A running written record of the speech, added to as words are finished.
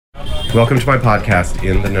Welcome to my podcast,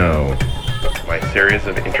 In the Know. My series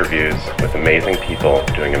of interviews with amazing people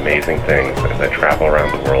doing amazing things as I travel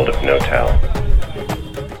around the world of no-tell.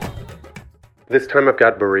 This time I've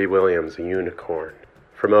got Bari Williams, a unicorn.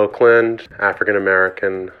 From Oakland,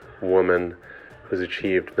 African-American woman who's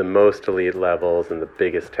achieved the most elite levels in the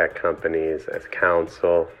biggest tech companies as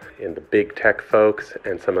counsel in the big tech folks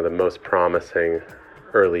and some of the most promising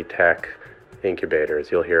early tech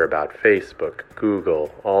incubators. You'll hear about Facebook,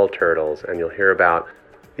 Google, All Turtles, and you'll hear about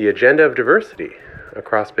the agenda of diversity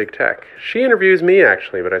across big tech. She interviews me,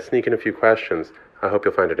 actually, but I sneak in a few questions. I hope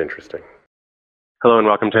you'll find it interesting. Hello and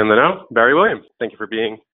welcome to In the Know. Bari Williams, thank you for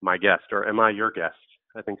being my guest, or am I your guest?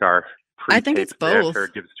 I think our it's both.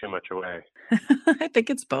 Gives too much away. I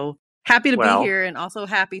think it's both. Happy to be here and also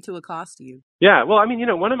happy to accost you. Yeah, well, I mean,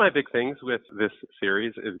 one of my big things with this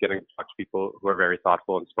series is getting to talk to people who are very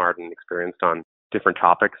thoughtful and smart and experienced on different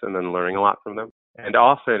topics and then learning a lot from them. And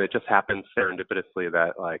often it just happens serendipitously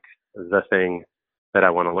that, like, the thing that I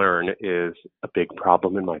want to learn is a big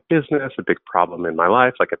problem in my business, a big problem in my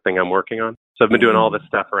life, like a thing I'm working on. So I've been doing all this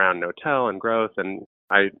stuff around no-tell and growth, and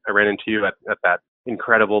I ran into you at that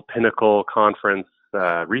incredible pinnacle conference,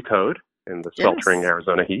 Recode, in the sweltering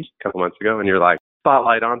Arizona heat a couple months ago, and you're like,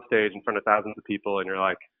 spotlight on stage in front of thousands of people, and you're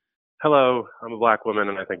like, hello, I'm a Black woman,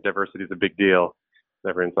 and I think diversity is a big deal.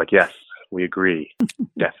 And everyone's like, yes, we agree,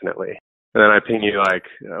 definitely. And then I ping you like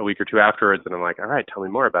a week or two afterwards, and I'm like, all right, tell me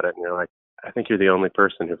more about it. And you're like, I think you're the only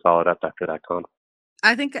person who followed up after that conference.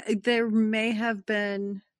 I think there may have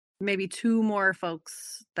been maybe two more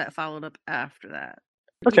folks that followed up after that.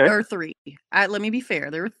 Okay. Or three. Let me be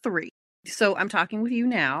fair, there were three. So I'm talking with you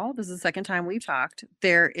now. This is the second time we've talked.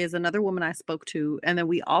 There is another woman I spoke to, and then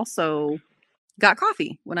we also got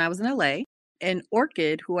coffee when I was in LA. And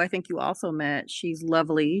Orchid, who I think you also met, she's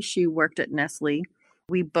lovely. She worked at Nestle.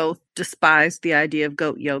 We both despised the idea of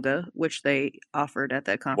goat yoga, which they offered at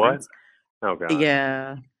that conference. What? Oh, God.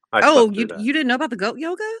 Yeah. You didn't know about the goat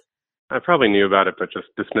yoga? I probably knew about it, but just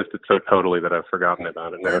dismissed it so totally that I've forgotten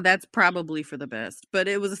about it now. That's probably for the best. But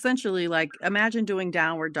it was essentially like, imagine doing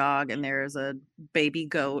downward dog and there's a baby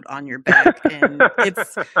goat on your back and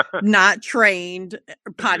it's not trained,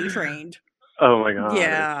 potty trained. Oh my God.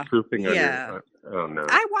 Yeah. It's pooping on your... Oh no.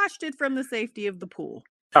 I watched it from the safety of the pool.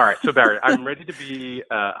 All right. So Bari, I'm ready to be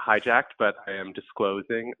hijacked, but I am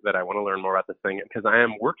disclosing that I want to learn more about this thing because I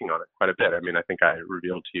am working on it quite a bit. I mean, I think I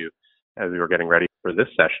revealed to you as we were getting ready for this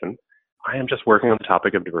session, I am just working on the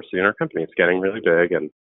topic of diversity in our company. It's getting really big,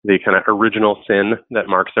 and the kind of original sin that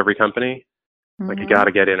marks every company, like you got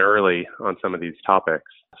to get in early on some of these topics.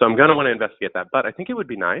 So I'm going to want to investigate that, but I think it would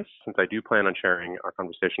be nice, since I do plan on sharing our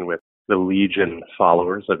conversation with the legion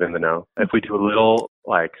followers of In the Know, if we do a little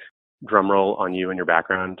like drum roll on you and your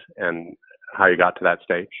background and how you got to that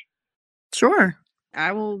stage. Sure.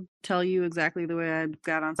 I will tell you exactly the way I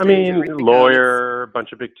got on stage. I mean, lawyer,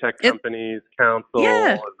 bunch of big tech companies, counsel.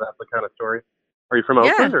 Yeah. Is that the kind of story? Are you from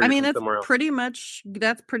Oakland? Or I mean, that's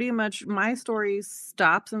pretty much my story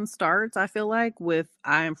stops and starts, I feel like, with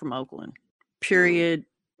I am from Oakland. Period,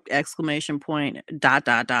 exclamation point, ...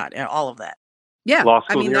 and all of that. Yeah. Law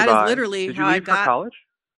school nearby. That is literally how I got. For college?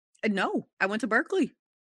 No, I went to Berkeley.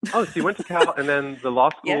 Oh, so you went to Cal and then the law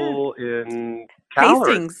school in Cal?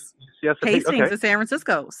 Hastings. Yes, Hastings in San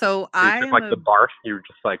Francisco. So I am the BART. You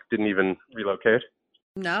just like didn't even relocate?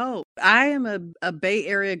 No, I am a Bay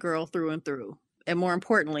Area girl through and through. And more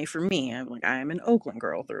importantly for me, I am an Oakland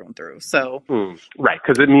girl through and through. So right,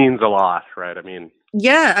 because it means a lot, right? I mean,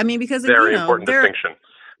 because very important distinction.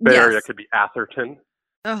 Bay Area could be Atherton.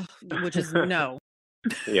 Oh, which is no.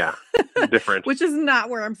 Yeah, different. Which is not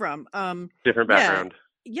where I'm from. Different background.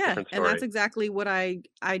 Yeah, and that's exactly what I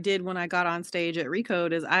did when I got on stage at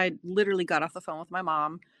Recode. Is I literally got off the phone with my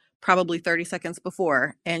mom probably 30 seconds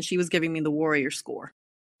before, and she was giving me the Warrior score,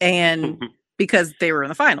 and because they were in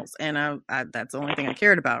the finals, and I that's the only thing I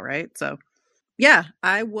cared about, right? So, yeah,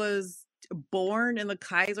 I was born in the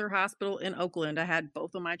Kaiser Hospital in Oakland. I had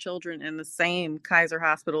both of my children in the same Kaiser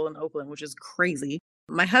Hospital in Oakland, which is crazy.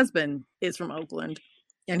 My husband is from Oakland,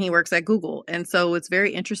 and he works at Google, and so it's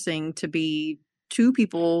very interesting to be two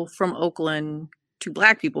people from Oakland, two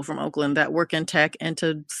Black people from Oakland that work in tech, and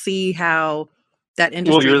to see how that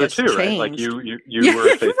industry you're has the two, changed. Right? Like you were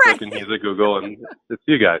at Facebook and he's at Google, and it's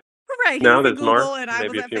you guys. Right. Now there's Google, more, and I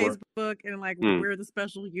was at Facebook, and we're the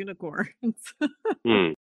special unicorns.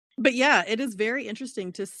 But yeah, it is very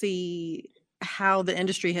interesting to see how the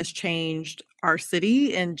industry has changed our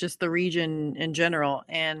city and just the region in general.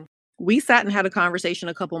 And we sat and had a conversation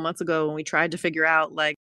a couple months ago, and we tried to figure out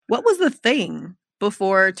what was the thing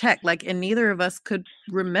before tech, and neither of us could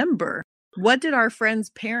remember. what did our friends'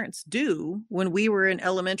 parents do when we were in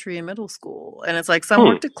elementary and middle school? And it's like some Hmm.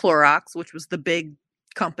 worked at Clorox, which was the big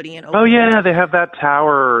company in Oh Oakland. yeah, they have that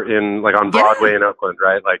tower in like on Yeah. Broadway in Oakland,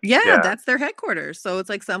 right? Like, Yeah, yeah, that's their headquarters. So it's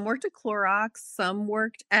like some worked at Clorox, some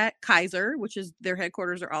worked at Kaiser, which is their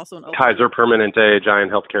headquarters are also in Oakland. Kaiser Permanente,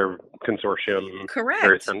 giant healthcare consortium, very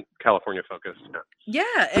Correct. California focused. Yeah.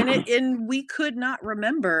 Yeah, and we could not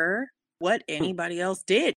remember what anybody else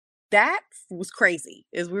did. That was crazy.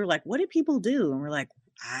 Is we were like, what did people do? And we're like,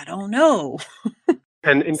 I don't know.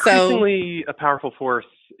 And So, increasingly a powerful force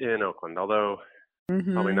in Oakland, although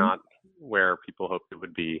probably mhm. not where people hoped it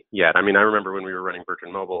would be yet. I mean, I remember when we were running Virgin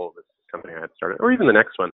Mobile, this company I had started, or even the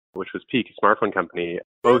next one, which was Peak, a smartphone company.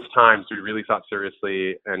 Both times we really thought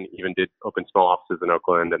seriously and even did open small offices in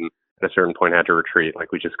Oakland, and at a certain point had to retreat.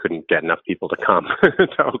 Like we just couldn't get enough people to come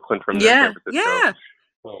to Oakland from there, San Yeah, Francisco. yeah.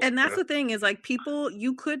 Oh, And that's yeah. the thing is like people,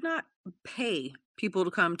 you could not pay people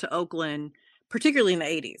to come to Oakland, particularly in the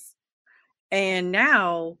 80s. And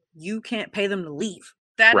now you can't pay them to leave.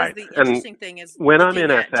 That is Right. the And interesting thing is when I'm in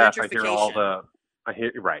looking at SF, I hear all gentrification. the, I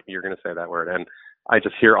hear, right, you're going to say that word. And I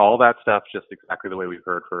just hear all that stuff just exactly the way we've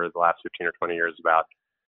heard for the last 15 or 20 years about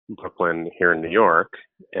Brooklyn here in New York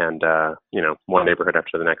and, one neighborhood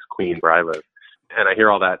after the next, Queens, where I live. And I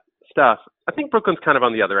hear all that stuff. I think Brooklyn's kind of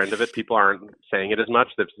on the other end of it. People aren't saying it as much.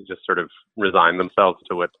 They've just sort of resigned themselves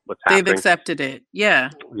to what's They've happening. accepted it. Yeah.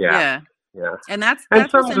 Yeah. Yeah. Yeah. And that's And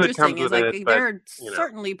what's some good interesting comes is with like it, but, there are you know,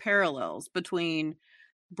 certainly parallels between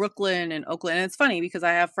Brooklyn and Oakland. And it's funny because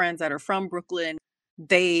I have friends that are from Brooklyn.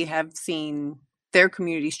 They have seen their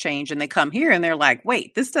communities change and they come here and they're like,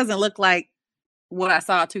 wait, this doesn't look like what I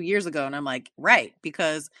saw 2 years ago. And I'm like, right,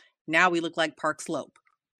 because now we look like Park Slope.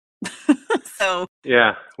 So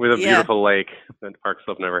yeah, with a yeah. beautiful lake that Park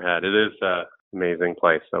Slope never had. It is an amazing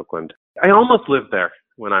place, Oakland. I almost lived there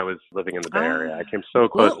when I was living in the Bay Area. I Ah, came so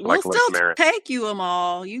close to we'll like Lake still Merritt. take you them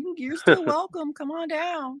all. You're still welcome. Come on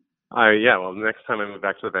down. Yeah, well, the next time I move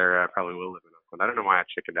back to the Bay Area, I probably will live in Oakland. I don't know why I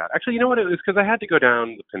chickened out. Actually, you know what? It was because I had to go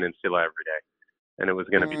down the peninsula every day, and it was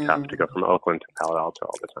going to be tough to go Mm, from Oakland to Palo Alto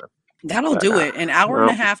all the time. that'll But, do it. An hour and a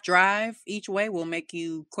well, half drive each way will make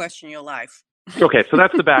you question your life. okay, so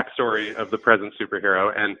that's the backstory of the present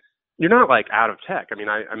superhero, and you're not like out of tech. I mean,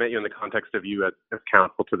 I met you in the context of you as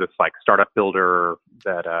counsel to this like startup builder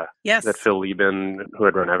that Yes. Phil Lieben, who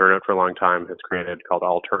had run Evernote for a long time, has created called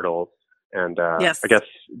All Turtles. And I Yes. guess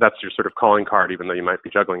that's your sort of calling card, even though you might be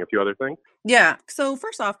juggling a few other things. Yeah. So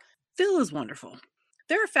first off, Phil is wonderful.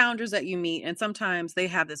 There are founders that you meet, and sometimes they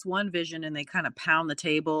have this one vision and they kind of pound the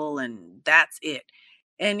table and that's it.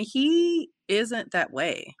 And he isn't that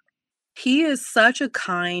way. He is such a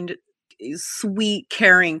kind, sweet,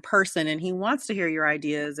 caring person, and he wants to hear your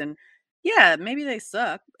ideas. And yeah, maybe they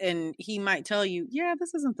suck. And he might tell you, yeah,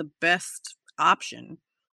 this isn't the best option.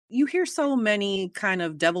 You hear so many kind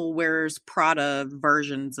of devil wears Prada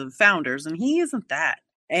versions of founders, and he isn't that.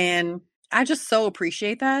 And I just so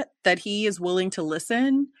appreciate that he is willing to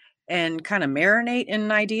listen and kind of marinate in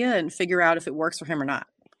an idea and figure out if it works for him or not.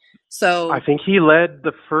 I So, think he led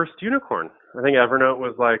the first unicorn. I think Evernote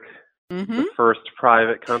was like the mhm. first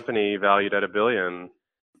private company valued at $1 billion,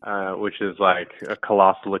 which is like a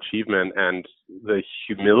colossal achievement. And the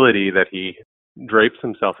humility that he drapes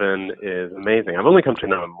himself in is amazing. I've only come to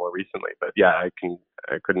know him more recently, but yeah, I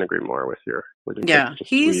couldn't agree more with your take. Yeah, He's just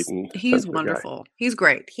sweet he's and he's sensitive guy. wonderful. He's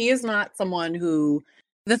great. He is not someone who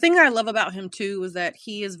the thing I love about him too is that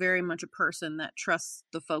he is very much a person that trusts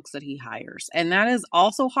the folks that he hires. And that is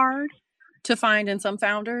also hard to find in some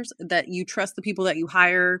founders that you trust the people that you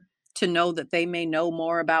hire to know that they may know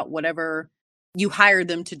more about whatever you hired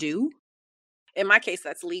them to do. In my case,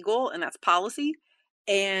 that's legal and that's policy.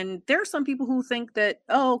 And there are some people who think that,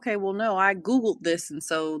 oh, okay, well, no, I Googled this. And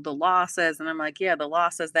so the law says, and I'm like, yeah, the law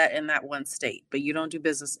says that in that one state, but you don't do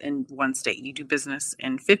business in one state. You do business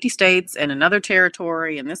in 50 states and another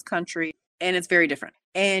territory in this country. And it's very different.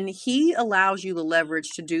 And he allows you the leverage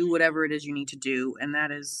to do whatever it is you need to do. And that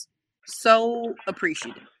is so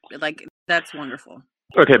appreciated. Like, that's wonderful.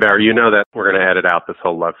 Okay, Barry, you know that we're going to edit out this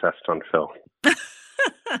whole love fest on Phil.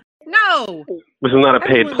 No, This is not a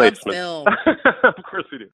paid everyone loves placement. Phil. Of course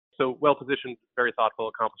we do. So well positioned, very thoughtful,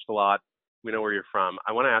 accomplished a lot. We know where you're from.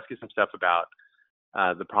 I want to ask you some stuff about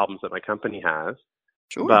the problems that my company has,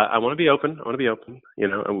 Sure. but I want to be open. You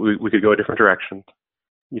know, we could go a different direction.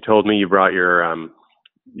 You told me you brought your own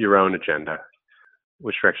agenda.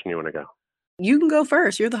 Which direction do you want to go? You can go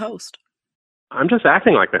first. You're the host. I'm just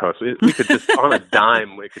acting like the host. We could just, on a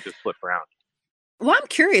dime, we could just flip around. Well, I'm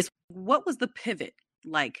curious, what was the pivot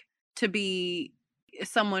like to be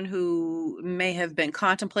someone who may have been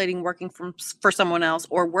contemplating working for someone else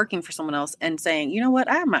or working for someone else and saying, you know what,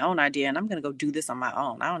 I have my own idea and I'm going to go do this on my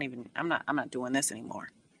own. I'm not doing this anymore.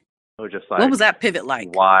 Oh, just What like, was that pivot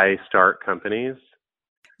like? why start companies?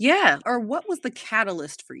 Yeah. Or what was the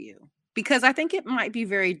catalyst for you? Because I think it might be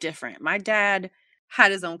very different. My dad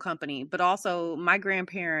had his own company, but also my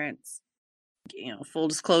grandparents, full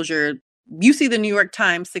disclosure, you see the New York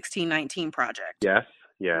Times 1619 Project. Yes.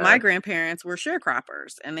 Yeah. My grandparents were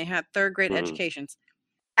sharecroppers and they had third grade educations.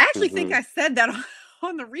 I actually think Mhm. I said that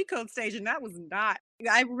on the Recode stage, and that was not.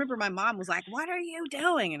 I remember my mom was like, "What are you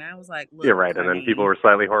doing?" And I was like, Yeah, "Look, right. And then honey." people were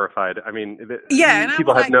slightly horrified. I mean, Yeah, and I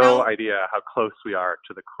people was have like, no "No, idea how close we are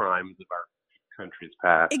to the crimes of our country's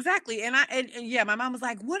past. exactly." And yeah, my mom was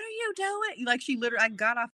like, "What are you doing?" Like she literally, I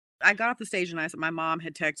got off the stage, and I said, my mom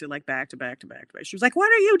had texted like back to back to back to back. She was like,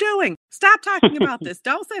 "What are you doing? Stop talking about this.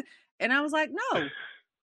 Don't say." And I was like, "No,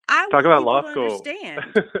 I Talk want about people law to school.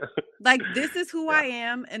 understand. Like, this is who I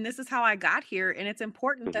Yeah. am, and this is how I got here, and it's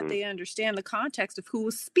important that Hmm. they understand the context of who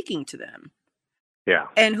was speaking to them." Yeah.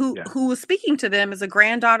 And Yeah. who was speaking to them is a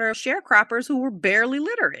granddaughter of sharecroppers who were barely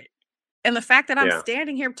literate. And the fact that I'm Yeah.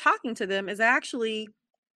 standing here talking to them is actually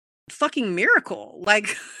fucking miracle.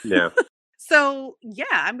 Like, Yeah. so yeah,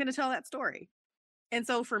 I'm going to tell that story. And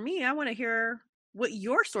so for me, I want to hear what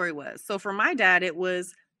your story was. So for my dad, it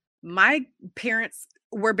was my parents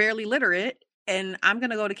were barely literate, and I'm going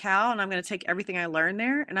to go to Cal and I'm going to take everything I learned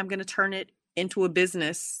there and I'm going to turn it into a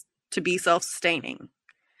business to be self-sustaining.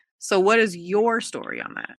 So what is your story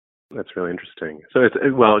on that? That's really interesting. So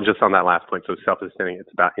well, just on that last point, so self-sustaining,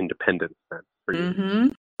 it's about independence then for you. Mm-hmm.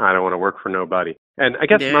 I don't want to work for nobody. And I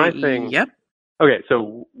guess my thing, Yep. okay,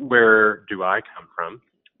 so where do I come from?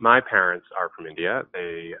 My parents are from India.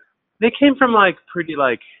 They came from like pretty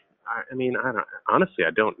like, I mean, I don't, honestly,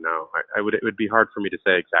 I don't know. It would be hard for me to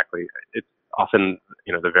say exactly. It's often,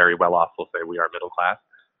 the very well off will say we are middle class.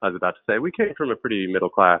 I was about to say we came from a pretty middle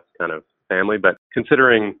class kind of family, but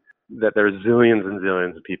considering that there's zillions and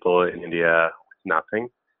zillions of people in India with nothing,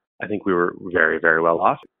 I think we were very, very well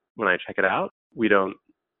off. When I check it out, we don't,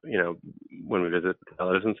 when we visit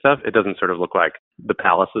relatives and stuff, it doesn't sort of look like the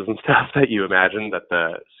palaces and stuff that you imagine that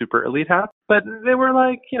the super elite have. But they were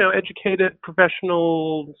like, educated,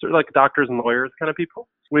 professional, sort of like doctors and lawyers kind of people,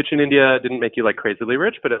 which in India didn't make you like crazily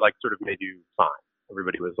rich, but it like sort of made you fine.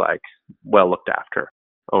 Everybody was like well looked after,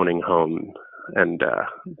 owning home and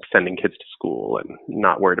sending kids to school and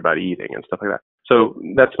not worried about eating and stuff like that. So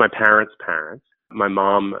that's my parents' parents. My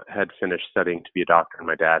mom had finished studying to be a doctor, and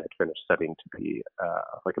my dad had finished studying to be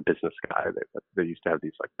like a business guy. They used to have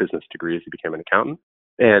these like business degrees. He became an accountant,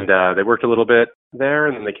 and they worked a little bit there,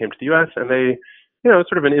 and then they came to the U.S. and they, it's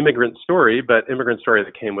sort of an immigrant story, but immigrant story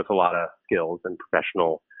that came with a lot of skills and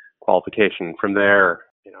professional qualification. From there,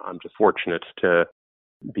 I'm just fortunate to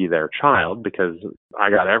be their child because I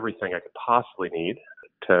got everything I could possibly need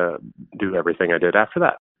to do everything I did after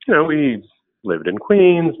that. We lived in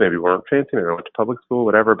Queens, maybe weren't fancy, maybe I went to public school,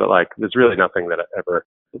 whatever, but like there's really nothing that I ever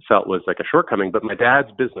felt was like a shortcoming. But my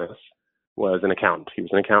dad's business was an accountant. He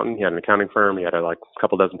was an accountant. He had an accounting firm. He had a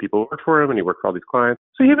couple dozen people who worked for him, and he worked for all these clients.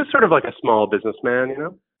 So he was sort of like a small businessman,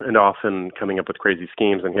 and often coming up with crazy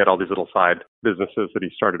schemes. And he had all these little side businesses that he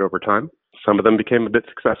started over time. Some of them became a bit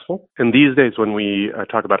successful. And these days, when we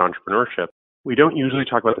talk about entrepreneurship, we don't usually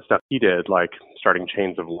talk about the stuff he did, like starting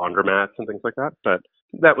chains of laundromats and things like that. But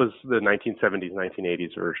that was the 1970s,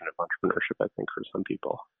 1980s version of entrepreneurship, I think, for some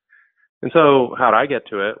people. And so how'd I get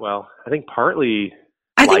to it? Well, I think partly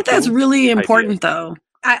I think that's really ideas. important, though.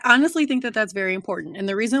 I honestly think that that's very important. And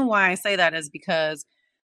the reason why I say that is because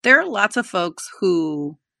there are lots of folks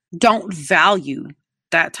who don't value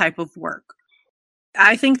that type of work.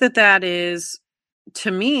 I think that is,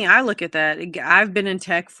 to me, I look at that. I've been in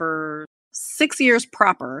tech for 6 years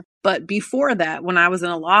proper. But before that, when I was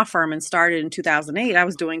in a law firm and started in 2008, I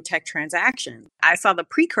was doing tech transactions. I saw the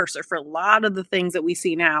precursor for a lot of the things that we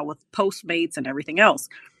see now with Postmates and everything else.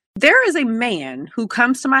 There is a man who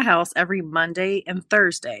comes to my house every Monday and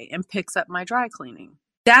Thursday and picks up my dry cleaning.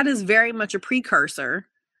 That is very much a precursor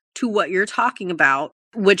to what you're talking about,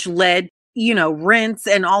 which led, Rents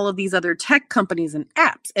and all of these other tech companies and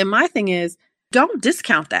apps. And my thing is, don't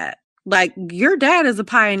discount that. Like, your dad is a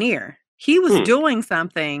pioneer. He was doing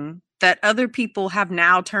something that other people have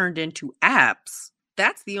now turned into apps.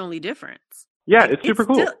 That's the only difference. Yeah, it's super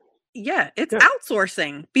cool. It's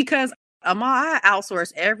outsourcing, because I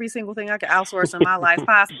outsource every single thing I can outsource in my life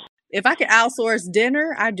possible. If I can outsource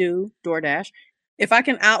dinner, I do DoorDash. If I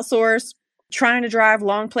can outsource trying to drive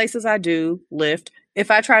long places, I do Lyft.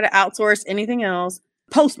 If I try to outsource anything else,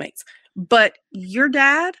 Postmates. But your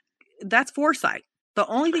dad, that's foresight. The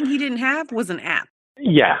only thing he didn't have was an app.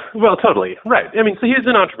 Yeah, well, totally. Right. I mean, so he's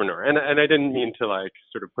an entrepreneur, and I didn't mean to like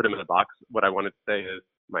sort of put him in a box. What I wanted to say is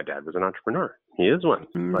my dad was an entrepreneur. He is one.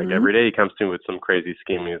 Like every day he comes to me with some crazy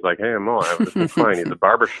scheme. He's like, hey, Mo, I have this new client. He's a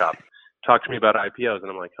barbershop. Talk to me about IPOs. And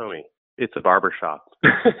I'm like, homie, it's a barbershop.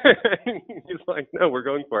 He's like, no, we're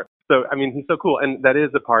going for it. So, I mean, he's so cool. And that is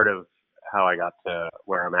a part of how I got to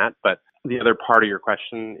where I'm at. But the other part of your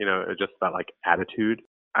question, just about like attitude.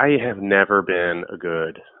 I have never been a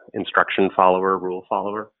good instruction follower, rule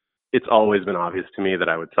follower. It's always been obvious to me that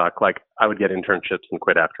I would suck. Like I would get internships and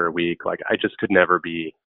quit after a week. Like I just could never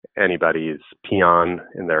be anybody's peon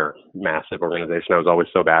in their massive organization. I was always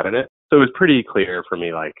so bad at it. So it was pretty clear for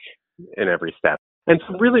me, like in every step. And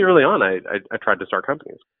so really early on, I tried to start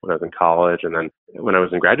companies when I was in college. And then when I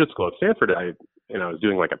was in graduate school at Stanford, I was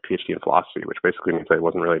doing like a PhD in philosophy, which basically means I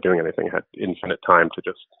wasn't really doing anything. I had infinite time to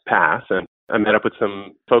just pass. And I met up with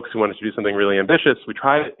some folks who wanted to do something really ambitious. We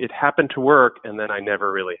tried it. It happened to work. And then I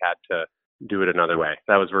never really had to do it another way.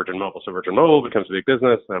 That was Virgin Mobile. So Virgin Mobile becomes a big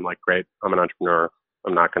business. And I'm like, great, I'm an entrepreneur.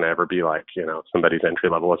 I'm not going to ever be like, somebody's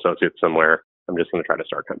entry-level associate somewhere. I'm just going to try to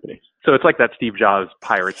start companies. So it's like that Steve Jobs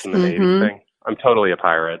Pirates in the Navy thing. I'm totally a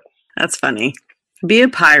pirate. That's funny. Be a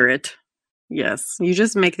pirate. Yes. You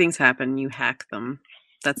just make things happen. You hack them.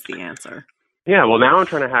 That's the answer. Yeah. Well, now I'm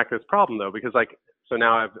trying to hack this problem, though, because so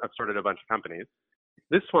now I've started a bunch of companies.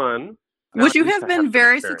 This one. Which you have been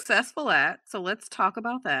very successful at. So let's talk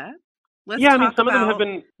about that. Some of them have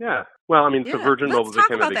been, yeah. Well, I mean, so Virgin Mobile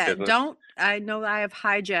became a big business. I know I have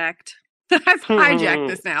hijacked. I've hijacked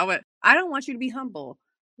this now, but I don't want you to be humble.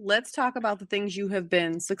 Let's talk about the things you have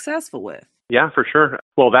been successful with. Yeah, for sure.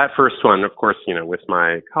 Well, that first one, of course, with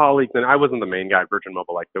my colleagues, and I wasn't the main guy at Virgin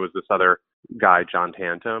Mobile. Like there was this other guy, John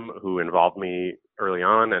Tantum, who involved me early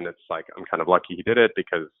on. And it's like, I'm kind of lucky he did it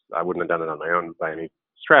because I wouldn't have done it on my own by any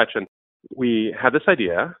stretch. And we had this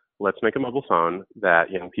idea, let's make a mobile phone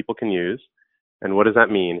that young people can use. And what does that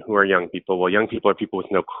mean? Who are young people? Well, young people are people with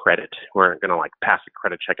no credit who aren't going to like pass a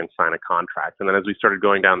credit check and sign a contract. And then as we started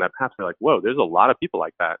going down that path, we're like, whoa, there's a lot of people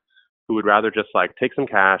like that who would rather just like take some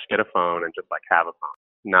cash, get a phone, and just like have a phone,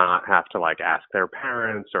 not have to like ask their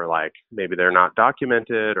parents or like maybe they're not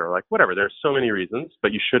documented or like whatever. There's so many reasons,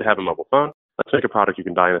 but you should have a mobile phone. Let's make a product you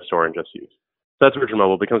can buy in a store and just use. So that's Virgin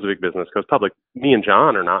Mobile, becomes a big business, goes public. Me and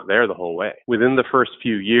John are not there the whole way. Within the first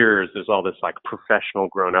few years, there's all this like professional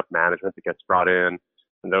grown-up management that gets brought in,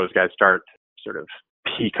 and those guys start sort of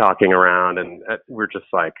peacocking around, and we're just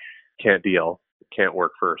like, can't deal, can't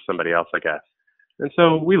work for somebody else, I guess. And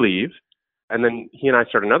so we leave, and then he and I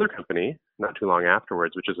start another company not too long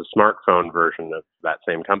afterwards, which is a smartphone version of that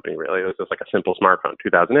same company, really. It was just like a simple smartphone.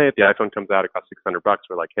 2008, the iPhone comes out, it costs $600.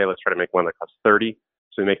 We're like, hey, let's try to make one that costs $30.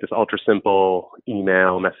 So we make this ultra simple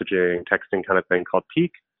email, messaging, texting kind of thing called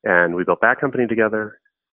Peak, and we built that company together.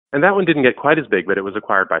 And that one didn't get quite as big, but it was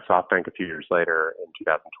acquired by SoftBank a few years later in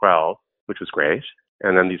 2012, which was great.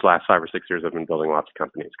 And then these last 5 or 6 years, I've been building lots of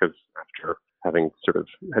companies because after having sort of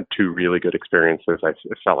had 2 really good experiences, I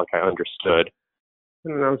felt like I understood.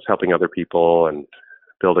 And I was helping other people and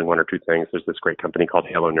building 1 or 2 things. There's this great company called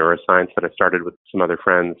Halo Neuroscience that I started with some other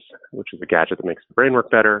friends, which is a gadget that makes the brain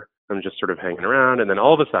work better. I'm just sort of hanging around. And then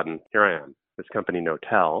all of a sudden, here I am, this company,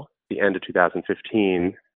 Notel, the end of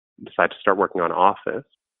 2015, decided to start working on Office.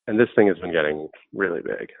 And this thing has been getting really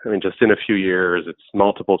big. I mean, just in a few years, it's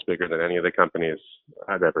multiples bigger than any of the companies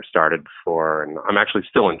I've ever started before. And I'm actually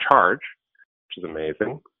still in charge, which is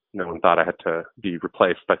amazing. No one thought I had to be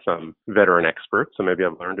replaced by some veteran expert. So maybe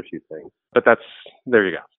I've learned a few things. But there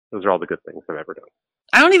you go. Those are all the good things I've ever done.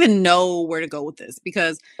 I don't even know where to go with this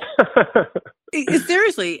because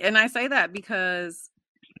seriously. And I say that because,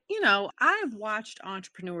 I've watched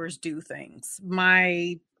entrepreneurs do things.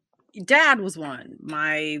 My dad was one.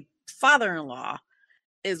 My father-in-law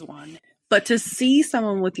is one. But to see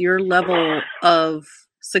someone with your level of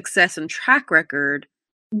success and track record,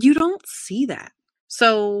 you don't see that.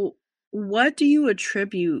 So what do you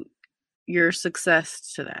attribute your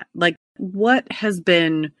success to that? Like, what has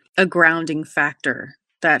been a grounding factor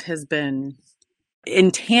that has been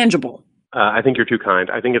intangible? I think you're too kind.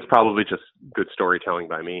 I think it's probably just good storytelling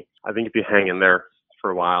by me. I think if you hang in there for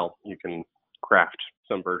a while, you can craft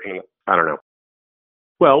some version of it. I don't know.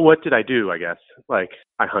 Well, what did I do, I guess? Like,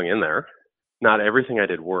 I hung in there. Not everything I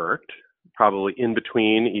did worked. Probably in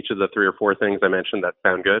between each of the 3 or 4 things I mentioned that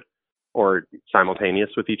sound good, or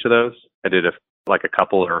simultaneous with each of those. I did a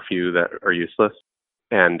couple or a few that are useless.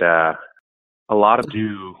 And a lot of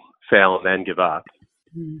do fail and then give up.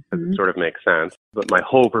 It sort of makes sense. But my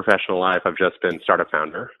whole professional life, I've just been startup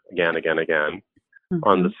founder again,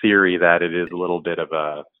 on the theory that it is a little bit of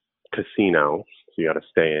a casino. So you got to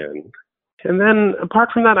stay in. And then apart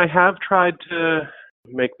from that, I have tried to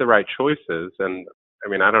make the right choices. And I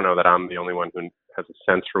mean, I don't know that I'm the only one who has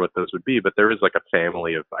a sense for what those would be, but there is like a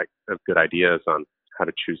family of good ideas on how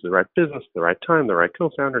to choose the right business, the right time, the right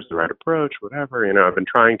co-founders, the right approach, whatever. I've been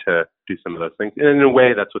trying to do some of those things. And in a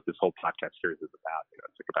way, that's what this whole podcast series is about.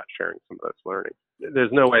 It's like about sharing some of those learnings.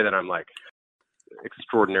 There's no way that I'm like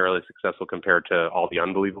extraordinarily successful compared to all the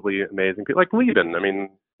unbelievably amazing people. Like Lieben, I mean,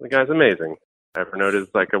 the guy's amazing. Evernote is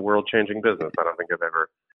like a world-changing business. I don't think I've ever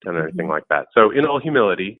done anything like that. So in all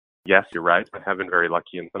humility, yes, you're right. I have been very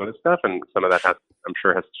lucky in some of this stuff, and some of that I'm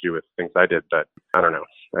sure has to do with things I did, but I don't know.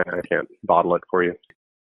 I can't bottle it for you.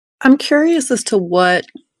 I'm curious as to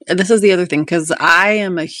and this is the other thing, because I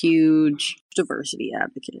am a huge diversity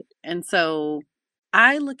advocate. And so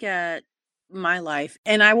I look at my life,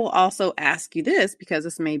 and I will also ask you this because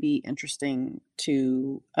this may be interesting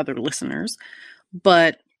to other listeners,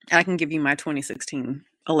 but I can give you my 2016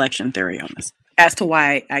 election theory on this as to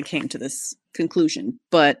why I came to this conclusion.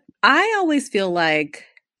 But I always feel like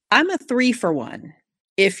I'm a 3-for-1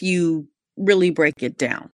 if you really break it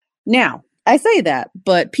down. Now, I say that,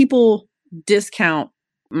 but people discount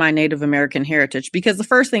my Native American heritage because the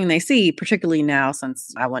first thing they see, particularly now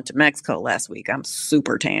since I went to Mexico last week, I'm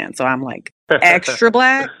super tan. So I'm like extra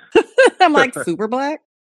black. I'm like super black.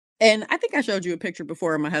 And I think I showed you a picture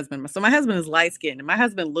before of my husband. So my husband is light skinned and my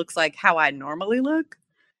husband looks like how I normally look.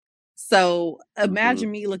 So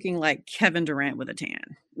imagine me looking like Kevin Durant with a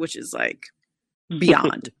tan, which is like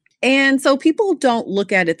beyond. And so people don't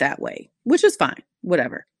look at it that way, which is fine,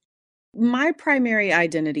 whatever. My primary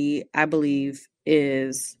identity, I believe,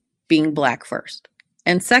 is being Black first.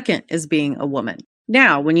 And second is being a woman.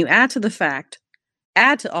 Now, when you add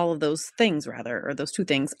to all of those things, or those two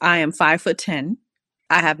things, I am 5'10".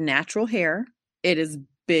 I have natural hair. It is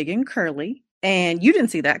big and curly. And you didn't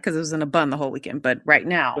see that because it was in a bun the whole weekend. But right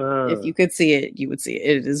now, if you could see it, you would see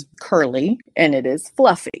it. It is curly and it is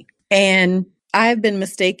fluffy. And I've been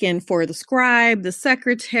mistaken for the scribe, the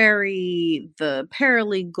secretary, the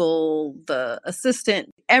paralegal, the assistant,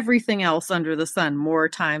 everything else under the sun more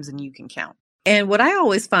times than you can count. And what I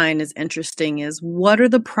always find is interesting is what are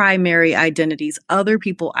the primary identities other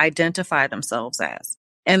people identify themselves as?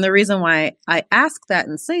 And the reason why I ask that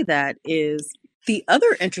and say that is the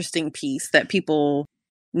other interesting piece that people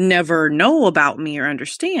never know about me or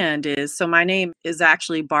understand is, so my name is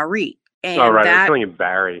actually Bari. And I was telling you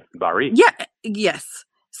Bari. Yeah, yes.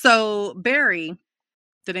 So Bari,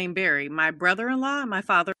 the name Bari, my brother-in-law and my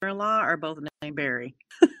father-in-law are both named Bari.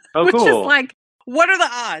 Oh, which cool. is like, what are the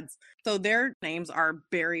odds? So their names are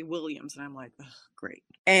Bari Williams. And I'm like, oh, great.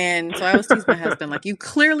 And so I always tease my husband, like, you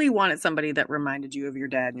clearly wanted somebody that reminded you of your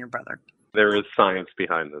dad and your brother. There is science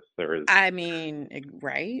behind this. There is. I mean,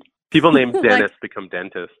 right? People named Dennis become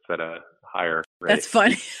dentists at a higher rate. That's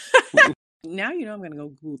funny. Now you know I'm going to go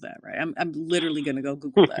Google that, right? I'm literally going to go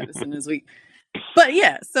Google that as soon as we. But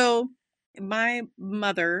yeah, so my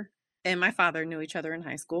mother and my father knew each other in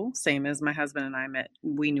high school, same as my husband and I met.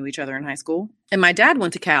 We knew each other in high school. And my dad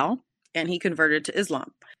went to Cal and he converted to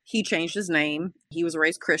Islam. He changed his name. He was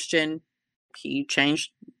raised Christian. He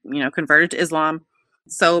changed, converted to Islam.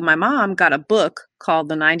 So my mom got a book called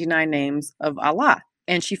The 99 Names of Allah.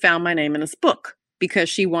 And she found my name in this book because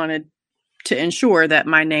she wanted to ensure that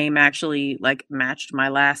my name actually matched my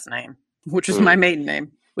last name, which was my maiden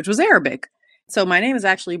name, which was Arabic. So my name is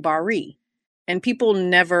actually Bari. And people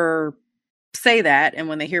never say that. And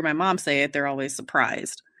when they hear my mom say it, they're always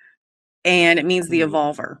surprised. And it means the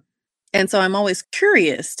evolver. And so I'm always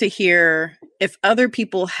curious to hear if other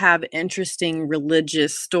people have interesting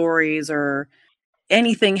religious stories or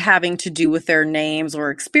anything having to do with their names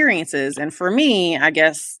or experiences. And for me, I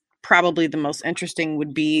guess probably the most interesting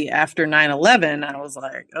would be after 9/11. I was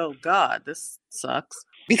like, oh God, this sucks.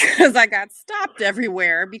 Because I got stopped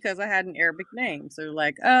everywhere because I had an Arabic name. So they're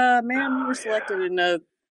like, ma'am, you were selected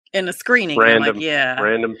in a screening. Random, I'm like, yeah.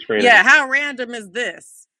 Random screening. Yeah, how random is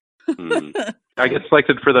this? I get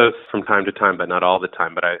selected for those from time to time, but not all the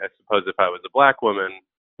time. But I suppose if I was a Black woman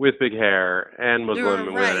with big hair and Muslim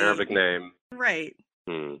and with an Arabic name. Right.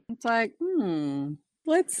 It's like,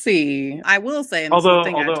 let's see. I will say, and although the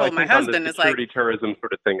thing I told my husband is like, tourism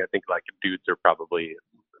sort of thing, I think like dudes are probably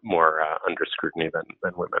more under scrutiny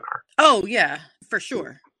than women are. Oh, yeah, for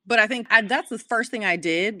sure. But I think that's the first thing I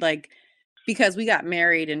did, because we got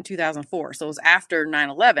married in 2004. So it was after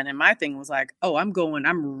 9/11. And my thing was like, oh, I'm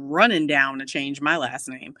running down to change my last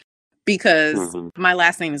name because my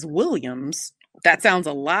last name is Williams. That sounds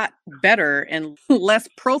a lot better and less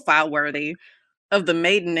profile worthy of the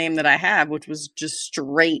maiden name that I have, which was just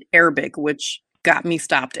straight Arabic, which got me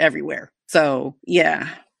stopped everywhere. So, yeah.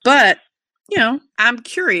 But, I'm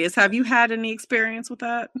curious. Have you had any experience with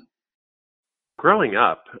that? growing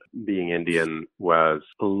up, being Indian was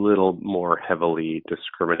a little more heavily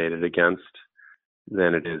discriminated against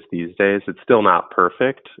than it is these days. It's still not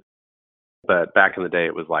perfect, but back in the day,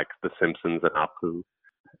 it was like The Simpsons and Apu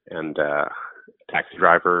and taxi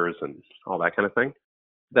drivers and all that kind of thing.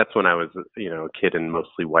 That's when I was, a kid in a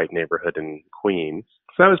mostly white neighborhood in Queens.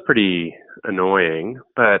 So that was pretty annoying,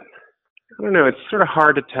 but I don't know, it's sort of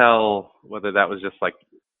hard to tell whether that was just like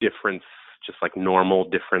difference, just like normal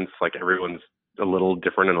difference, like everyone's a little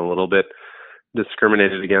different and a little bit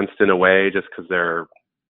discriminated against in a way just because they're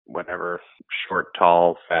whatever, short,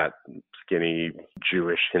 tall, fat, skinny,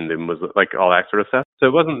 Jewish, Hindu, Muslim, like all that sort of stuff. So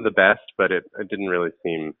it wasn't the best, but it didn't really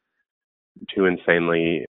seem too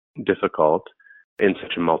insanely difficult in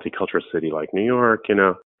such a multicultural city like New York.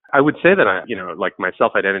 I would say that like my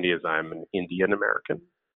self-identity is I'm an Indian American.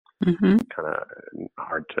 Mm-hmm. Kind of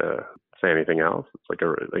hard to say anything else. It's like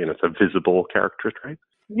it's a visible character trait.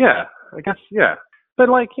 Yeah, I guess, yeah. But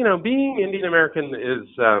being Indian American is,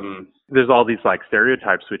 there's all these like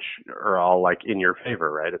stereotypes which are all like in your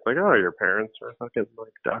favor, right? It's like, oh, your parents are fucking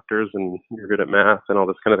like doctors and you're good at math and all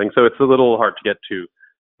this kind of thing. So it's a little hard to get too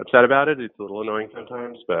upset about it. It's a little annoying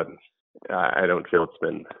sometimes, but I don't feel it's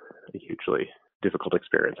been a hugely difficult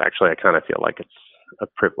experience. Actually, I kind of feel like it's a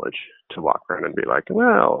privilege to walk around and be like,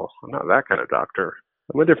 well, I'm not that kind of doctor.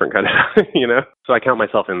 I'm a different kind of, So I count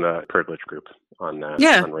myself in the privilege group on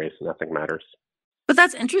race. Nothing matters. But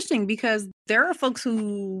that's interesting because there are folks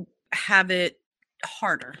who have it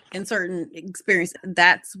harder in certain experiences.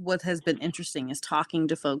 That's what has been interesting, is talking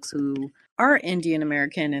to folks who are Indian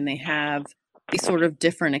American and they have these sort of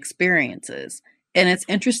different experiences. And it's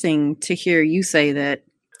interesting to hear you say that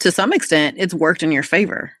to some extent it's worked in your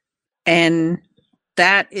favor. And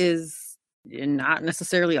that is not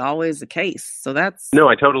necessarily always the case. So that's... No,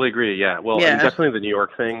 I totally agree. Yeah. Well, and definitely the New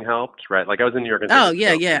York thing helped, right? Like I was in New York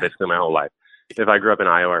basically my whole life. If I grew up in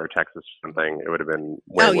Iowa or Texas or something, it would have been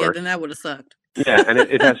way worse. Yeah, then that would have sucked. Yeah, and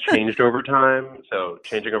it has changed over time. So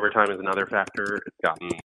changing over time is another factor. It's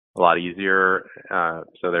gotten a lot easier.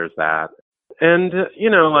 So there's that. And,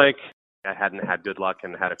 I hadn't had good luck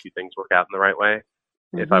and had a few things work out in the right way.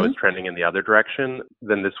 Mm-hmm. If I was trending in the other direction,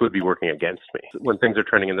 then this would be working against me. When things are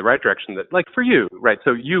trending in the right direction, that like for you, right?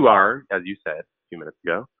 So you are, as you said a few minutes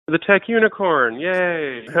ago, the tech unicorn,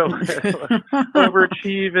 yay!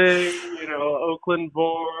 Overachieving,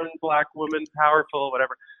 Oakland-born, Black woman, powerful,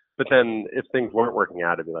 whatever. But then if things weren't working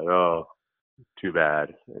out, it'd be like, oh, too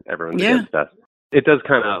bad. Everyone's against us. It does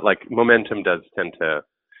kind of like momentum does tend to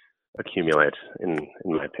accumulate, in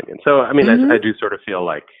my opinion. So, I mean, I do sort of feel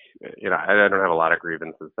like, I don't have a lot of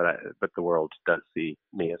grievances, but the world does see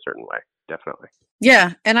me a certain way, definitely.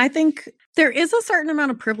 Yeah, and I think there is a certain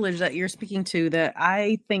amount of privilege that you're speaking to that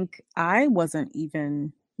I think I wasn't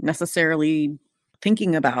even necessarily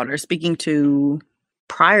thinking about or speaking to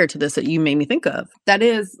prior to this that you made me think of. That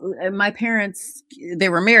is, my parents, they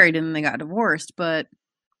were married and they got divorced, but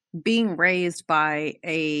being raised by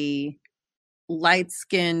a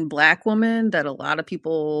light-skinned Black woman that a lot of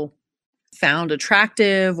people found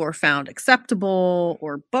attractive or found acceptable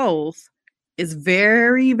or both is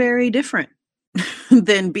very, very different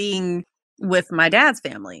than being with my dad's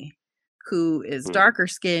family, who is darker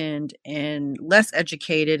skinned and less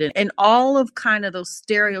educated, and all of kind of those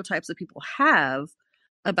stereotypes that people have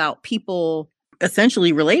about people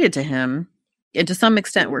essentially related to him, and to some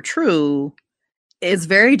extent were true, is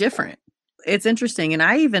very different. It's interesting. And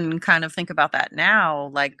I even kind of think about that now.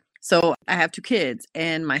 Like, so I have 2 kids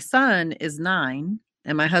and my son is 9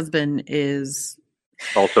 and my husband is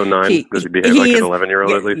also 9. Does he behave like an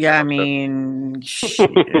 11-year-old at least? Yeah, I mean,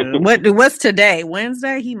 what's today?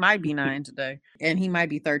 Wednesday? He might be 9 today and he might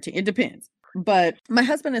be 13. It depends. But my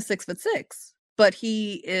husband is 6'6", but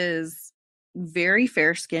he is very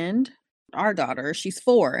fair skinned. Our daughter, she's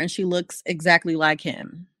 4 and she looks exactly like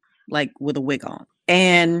him, like with a wig on.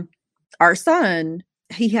 And our son,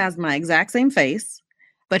 he has my exact same face,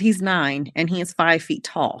 but he's 9 and he is 5 feet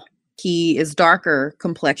tall. He is darker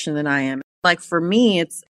complexion than I am. Like for me,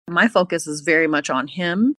 my focus is very much on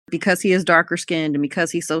him because he is darker skinned and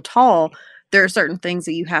because he's so tall. There are certain things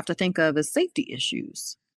that you have to think of as safety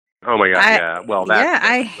issues. Oh my God! Yeah. Well,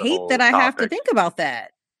 I hate that I have to think about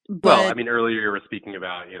that. But, well, I mean, earlier you were speaking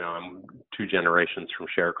about, I'm 2 generations from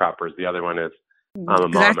sharecroppers. The other one is I'm a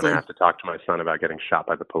mom and I have to talk to my son about getting shot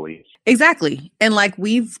by the police. Exactly. And like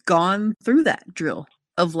we've gone through that drill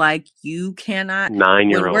of like, you cannot,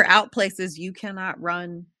 9-year-old. When we're out places, you cannot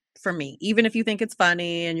run from me. Even if you think it's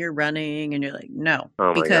funny and you're running and you're like, no.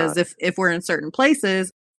 Because if we're in certain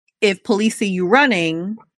places, if police see you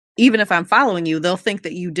running, even if I'm following you, they'll think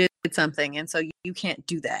that you did something. And so you can't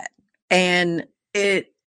do that. And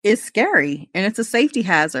it is scary, and it's a safety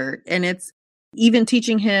hazard, and it's even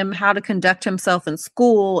teaching him how to conduct himself in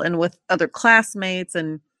school and with other classmates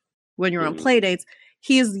and when you're on play dates.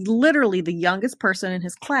 He is literally the youngest person in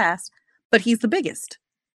his class, but he's the biggest.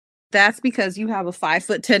 That's because you have a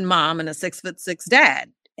 5'10" mom and a 6'6"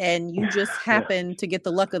 dad, and you just happen to get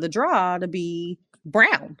the luck of the draw to be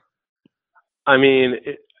brown. I mean,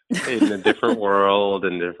 in a different world,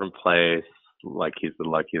 in a different place, like he's the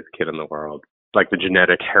luckiest kid in the world. Like the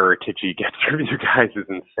genetic heritage he gets from you guys is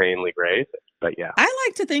insanely great. But yeah. I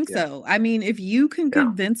like to think so. I mean, if you can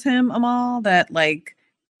convince him, Amal, that like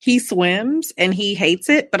he swims and he hates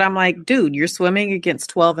it, but I'm like, dude, you're swimming against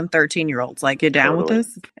 12 and 13-year-olds. Like, you're down with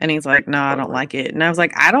this? And he's like, no, I don't like it. And I was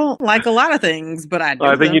like, I don't like a lot of things, but I do.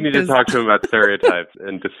 Well, I think you need to talk to him about stereotypes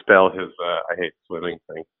and dispel his I hate swimming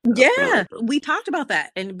thing. Yeah, we talked about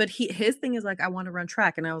that. But his thing is like, I want to run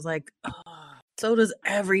track. And I was like, oh, so does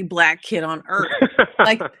every Black kid on earth.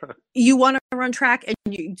 Like, you want to run track, and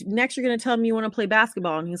next you're going to tell me you want to play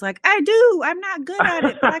basketball. And he's like, I do. I'm not good at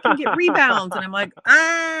it, but I can get rebounds. And I'm like,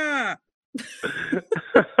 ah.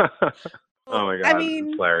 Oh my God. I mean,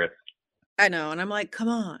 it's hilarious. I know. And I'm like, come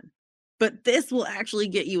on. But this will actually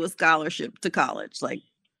get you a scholarship to college. Like,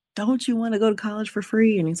 don't you want to go to college for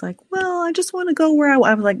free? And he's like, well, I just want to go where I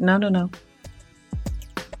was like, no.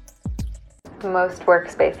 Most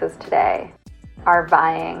workspaces today are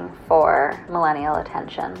vying for millennial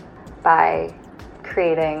attention by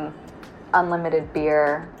creating unlimited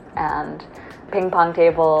beer and ping pong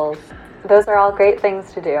tables. Those are all great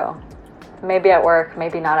things to do. Maybe at work,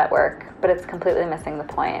 maybe not at work, but it's completely missing the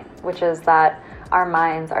point, which is that our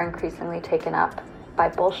minds are increasingly taken up by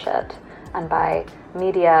bullshit and by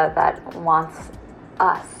media that wants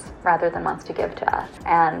us rather than wants to give to us.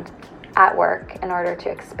 And at work, in order to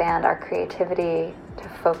expand our creativity, to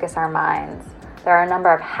focus our minds, there are a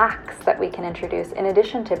number of hacks that we can introduce in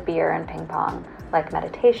addition to beer and ping pong, like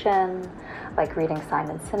meditation, like reading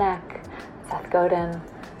Simon Sinek, Seth Godin.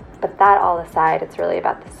 But that all aside, it's really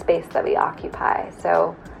about the space that we occupy.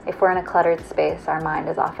 So if we're in a cluttered space, our mind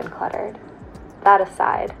is often cluttered. That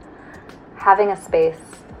aside, having a space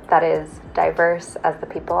that is diverse as the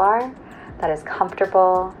people are, that is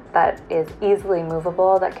comfortable, that is easily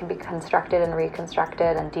movable, that can be constructed and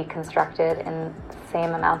reconstructed and deconstructed in the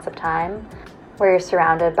same amounts of time, where you're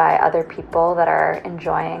surrounded by other people that are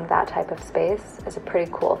enjoying that type of space, is a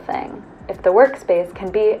pretty cool thing. If the workspace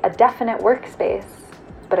can be a definite workspace,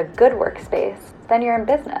 but a good workspace, then you're in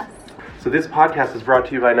business. So this podcast is brought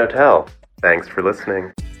to you by Notel. Thanks for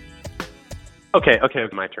listening. Okay,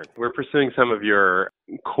 my turn. We're pursuing some of your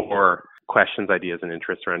core questions, ideas, and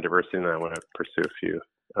interests around diversity, and I want to pursue a few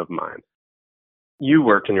of mine. You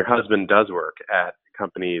work, and your husband does work, at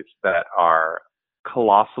companies that are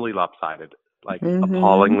colossally lopsided, like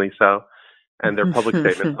appallingly so. And their public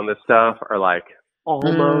statements on this stuff are like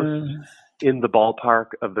almost in the ballpark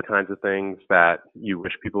of the kinds of things that you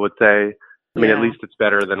wish people would say. I mean, at least it's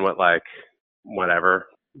better than what, like, whatever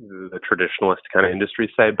the traditionalist kind of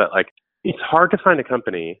industries say. But like, it's hard to find a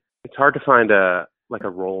company. It's hard to find a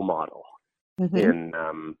role model in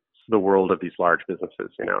the world of these large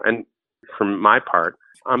businesses, you know. And for my part,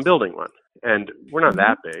 I'm building one, and we're not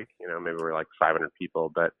that big, you know. Maybe we're like 500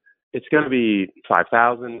 people, but it's going to be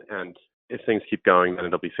 5,000, and if things keep going, then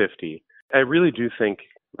it'll be 50. I really do think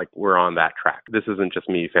like we're on that track. This isn't just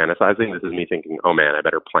me fantasizing. This is me thinking, oh man, I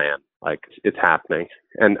better plan. Like, it's happening.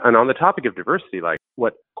 And on the topic of diversity, like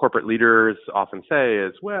what corporate leaders often say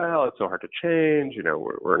is, well, it's so hard to change. You know,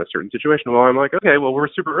 we're in a certain situation. Well, I'm like, okay, well, we're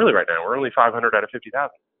super early right now. We're only 500 out of 50,000.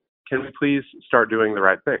 Can we please start doing the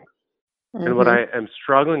right things? And what I am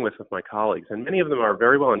struggling with my colleagues, and many of them are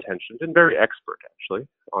very well-intentioned and very expert, actually,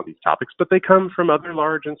 on these topics, but they come from other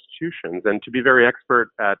large institutions. And to be very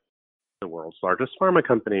expert at the world's largest pharma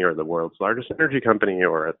company or the world's largest energy company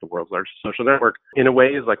or at the world's largest social network, in a way,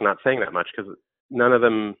 is like not saying that much, because none of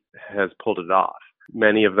them has pulled it off.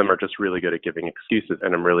 Many of them are just really good at giving excuses,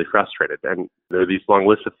 and I'm really frustrated. And there are these long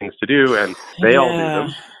lists of things to do, and they all do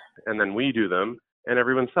them, and then we do them, and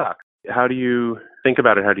everyone sucks. How do you think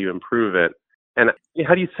about it? How do you improve it? And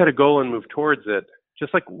how do you set a goal and move towards it?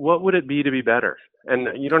 Just like, what would it be to be better? And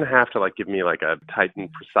you don't have to like give me like a tight and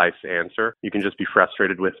precise answer. You can just be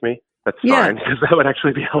frustrated with me. That's fine, because that would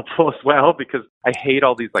actually be helpful as well, because I hate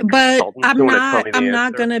all these like consultants who want to tell me the answer. I'm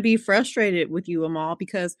not going to be frustrated with you, Amal,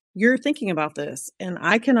 because you're thinking about this. And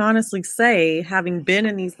I can honestly say, having been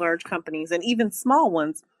in these large companies and even small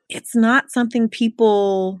ones, it's not something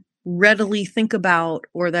people readily think about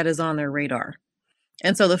or that is on their radar.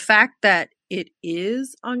 And so the fact that it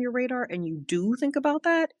is on your radar and you do think about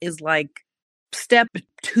that is like step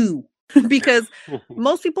 2, because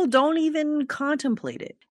most people don't even contemplate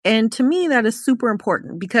it. And to me, that is super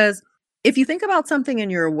important because if you think about something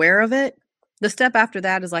and you're aware of it, the step after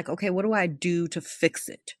that is like, okay, what do I do to fix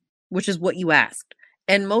it? Which is what you asked.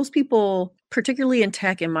 And most people, particularly in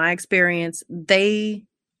tech, in my experience, they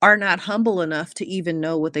are not humble enough to even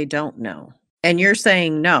know what they don't know. And you're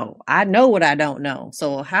saying, no, I know what I don't know.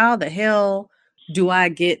 So how the hell do I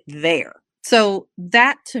get there? So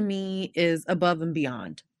that to me is above and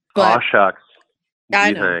beyond. Aw, shucks.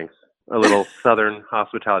 I know. Thanks. A little Southern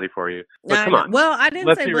hospitality for you. But come on. Well, I didn't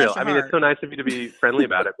Let's say be bless real. your I mean, heart. it's so nice of you to be friendly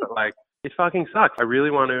about it, but like, it fucking sucks. I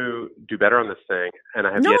really want to do better on this thing, and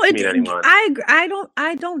I have yet to meet anyone.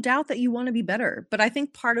 I don't doubt that you want to be better, but I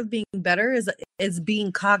think part of being better is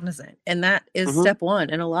being cognizant, and that is step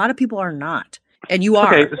one. And a lot of people are not, and you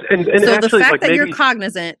are. Okay, and so actually, the fact like, that maybe you're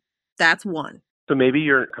cognizant, that's one. So maybe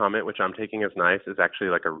your comment, which I'm taking as nice, is actually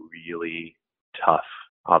like a really tough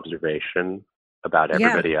observation about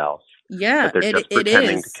everybody else. Yeah, that they're just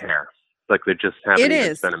pretending to care. Like they just haven't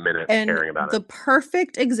even spent a minute caring about it. The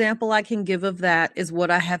perfect example I can give of that is what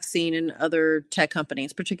I have seen in other tech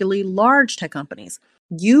companies, particularly large tech companies.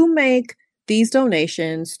 You make these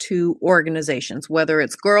donations to organizations, whether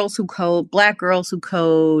it's Girls Who Code, Black Girls Who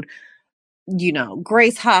Code,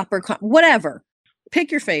 Grace Hopper, whatever.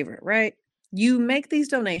 Pick your favorite, right? You make these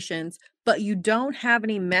donations, but you don't have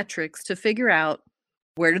any metrics to figure out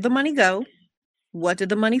where did the money go? What did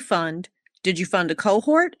the money fund? Did you fund a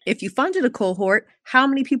cohort? If you funded a cohort, how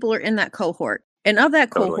many people are in that cohort? And of that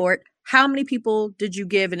cohort, how many people did you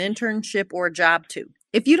give an internship or a job to?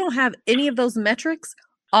 If you don't have any of those metrics,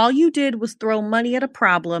 all you did was throw money at a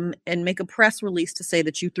problem and make a press release to say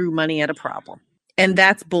that you threw money at a problem. And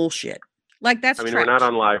that's bullshit. Like, that's trash. We're not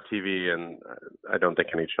on live TV, and I don't think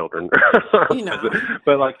any children. But the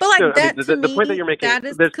point that you're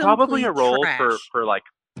making, there's probably a role for like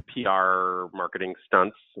PR marketing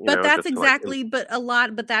stunts. But that's exactly, but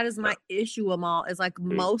that is my issue, Amal, is like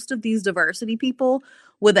most of these diversity people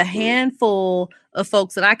with a handful of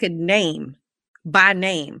folks that I could name by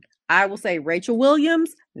name. I will say Rachel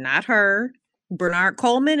Williams, not her. Bernard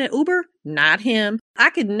Coleman at Uber, not him. I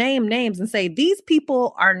could name names and say, these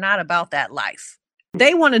people are not about that life.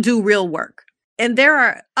 They want to do real work. And there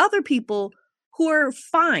are other people who are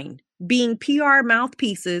fine being PR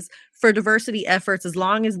mouthpieces for diversity efforts as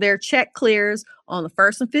long as their check clears on the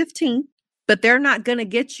 1st and 15th, but they're not going to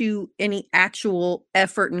get you any actual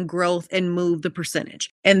effort and growth and move the percentage.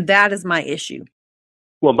 And that is my issue.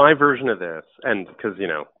 Well, my version of this, and because,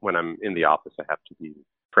 when I'm in the office, I have to be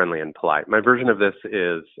friendly and polite. My version of this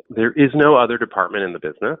is there is no other department in the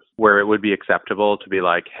business where it would be acceptable to be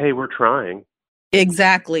like, hey, we're trying.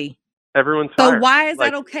 Exactly. Everyone's fired. So why is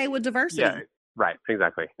that okay with diversity? Yeah, right.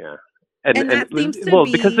 Exactly. Yeah. And that seems to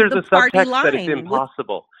be because there's the a party subtext line that it's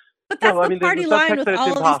impossible. But that's the party line with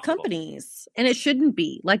all of these companies. And it shouldn't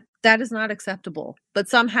be. Like, that is not acceptable. But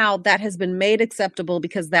somehow that has been made acceptable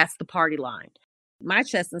because that's the party line. My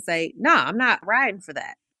chest and say, no, I'm not riding for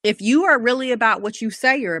that. If you are really about what you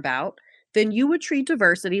say you're about, then you would treat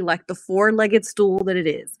diversity like the four-legged stool that it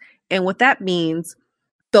is. And what that means,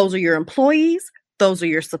 those are your employees, those are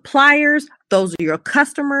your suppliers, those are your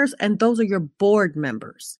customers, and those are your board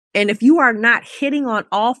members. And if you are not hitting on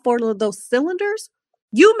all four of those cylinders,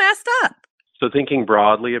 you messed up. So thinking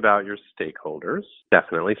broadly about your stakeholders,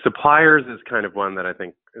 definitely. Suppliers is kind of one that I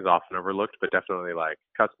think is often overlooked, but definitely like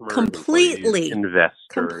customers, completely, investors.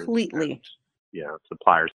 Completely.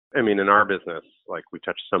 Suppliers. I mean, in our business, like we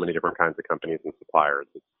touch so many different kinds of companies and suppliers.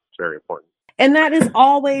 It's very important. And that is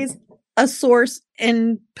always a source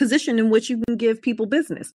and position in which you can give people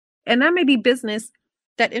business. And that may be business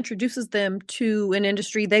that introduces them to an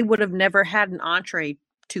industry they would have never had an entree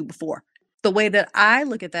to before. The way that I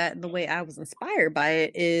look at that and the way I was inspired by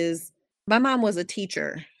it is my mom was a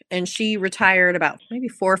teacher and she retired about maybe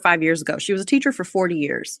 4 or 5 years ago. She was a teacher for 40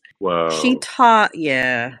 years. Whoa. She taught,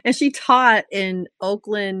 and she taught in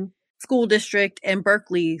Oakland School District and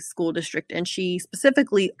Berkeley School District. And she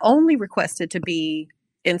specifically only requested to be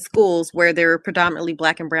in schools where there were predominantly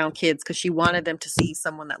Black and brown kids because she wanted them to see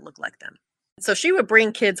someone that looked like them. So she would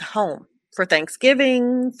bring kids home for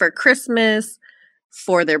Thanksgiving, for Christmas,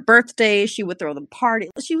 for their birthdays. She would throw them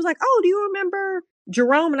parties. She was like, oh, do you remember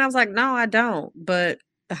Jerome? And I was like, no, I don't. But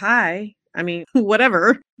hi, I mean,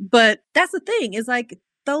 whatever. But that's the thing is like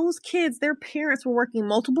those kids, their parents were working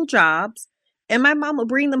multiple jobs and my mom would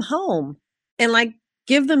bring them home and like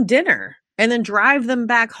give them dinner and then drive them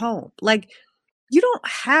back home. Like you don't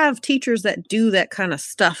have teachers that do that kind of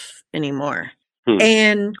stuff anymore.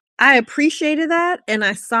 And I appreciated that. And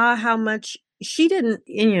I saw how much she didn't,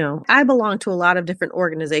 I belong to a lot of different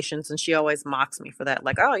organizations, and she always mocks me for that.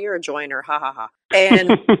 Like, oh, you're a joiner, ha ha ha.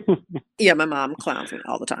 And yeah, my mom clowns me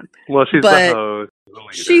all the time. Well, she's the host.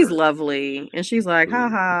 She's lovely. And she's like, ha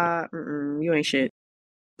ha, you ain't shit.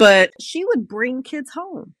 But she would bring kids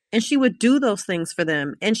home and she would do those things for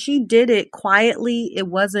them. And she did it quietly. It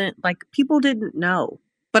wasn't like people didn't know.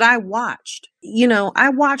 But I watched, I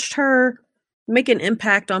watched her make an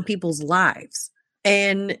impact on people's lives.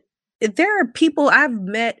 And there are people I've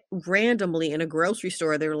met randomly in a grocery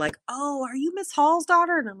store. They were like, oh, are you Miss Hall's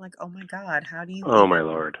daughter? And I'm like, oh my God, how do you? Oh my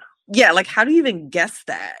Lord. Yeah, like, how do you even guess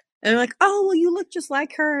that? And they're like, oh, well, you look just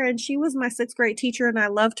like her. And she was my 6th grade teacher and I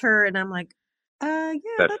loved her. And I'm like,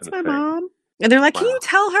 yeah, that's my mom. And they're like, can you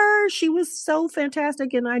tell her she was so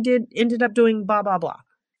fantastic? And I ended up doing blah, blah, blah.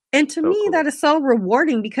 And to me, that is so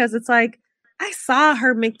rewarding because it's like, I saw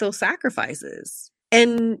her make those sacrifices.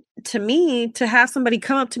 And to me, to have somebody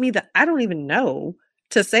come up to me that I don't even know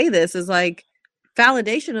to say this is like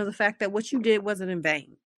validation of the fact that what you did wasn't in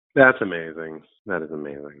vain. That's amazing. That is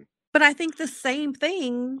amazing. But I think the same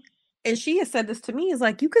thing, and she has said this to me, is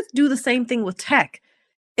like, you could do the same thing with tech.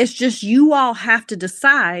 It's just you all have to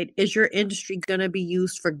decide, is your industry going to be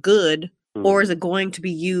used for good or is it going to be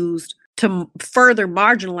used to further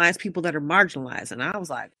marginalize people that are marginalized? And I was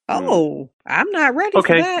like, oh, I'm not ready for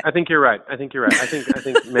that. I think you're right. I think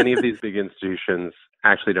many of these big institutions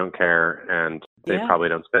actually don't care and they probably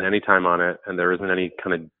don't spend any time on it. And there isn't any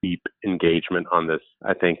kind of deep engagement on this.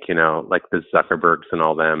 I think, like the Zuckerbergs and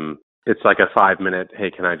all them, it's like a 5-minute, hey,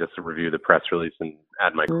 can I just review the press release and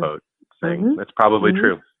add my quote thing? That's probably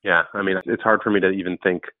true. Yeah. I mean, it's hard for me to even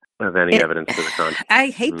think of any evidence to the contrary. I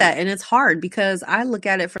hate that. And it's hard because I look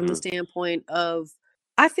at it from the standpoint of,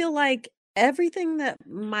 I feel like everything that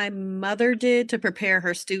my mother did to prepare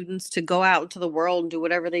her students to go out into the world and do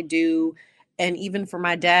whatever they do, and even for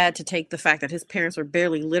my dad to take the fact that his parents were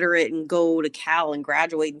barely literate and go to Cal and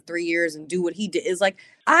graduate in 3 years and do what he did, is like,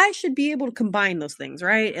 I should be able to combine those things,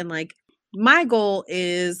 right? And like, my goal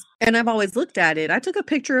is, and I've always looked at it, I took a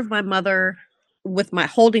picture of my mother with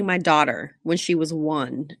holding my daughter when she was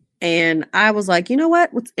 1. And I was like, you know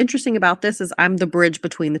what? What's interesting about this is I'm the bridge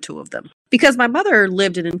between the two of them. Because my mother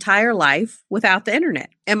lived an entire life without the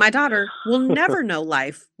internet. And my daughter will never know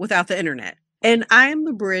life without the internet. And I am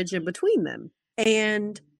the bridge in between them.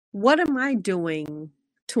 And what am I doing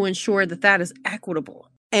to ensure that that is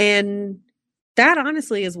equitable? And that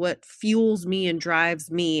honestly is what fuels me and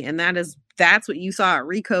drives me. And that's what you saw at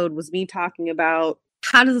Recode, was me talking about,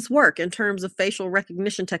 how does this work in terms of facial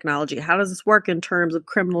recognition technology? How does this work in terms of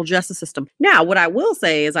criminal justice system? Now, what I will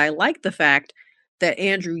say is I like the fact that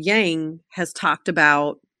Andrew Yang has talked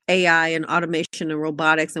about AI and automation and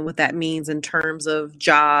robotics and what that means in terms of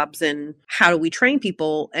jobs and how do we train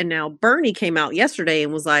people. And now Bernie came out yesterday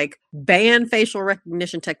and was like, ban facial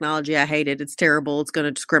recognition technology. I hate it. It's terrible. It's going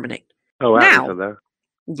to discriminate. Oh, wow. Now,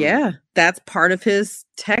 yeah, that's part of his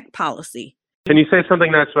tech policy. Can you say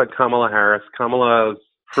something nice about Kamala Harris? Kamala's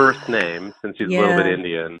first name, since she's a little bit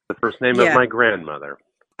Indian, the first name of my grandmother.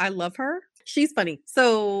 I love her. She's funny.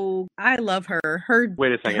 So I love her.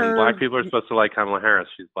 Wait a second. Black people are supposed to like Kamala Harris.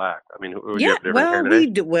 She's black. I mean, you have different well, we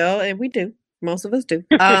do. Well, and we do. Most of us do.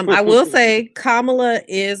 I will say Kamala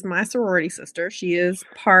is my sorority sister. She is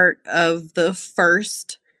part of the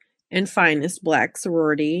first and finest Black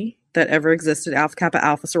sorority that ever existed, Alpha Kappa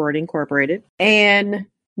Alpha Sorority Incorporated. And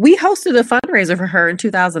we hosted a fundraiser for her in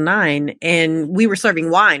 2009, and we were serving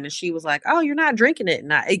wine, and she was like, oh, you're not drinking it.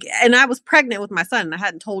 And I was pregnant with my son, and I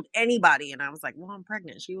hadn't told anybody. And I was like, well, I'm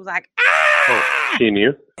pregnant. She was like, ah! Oh, she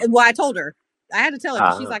knew? Well, I told her. I had to tell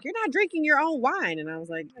her. She's like, you're not drinking your own wine. And I was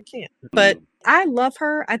like, I can't. But I love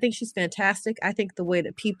her. I think she's fantastic. I think the way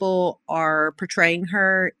that people are portraying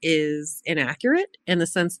her is inaccurate in the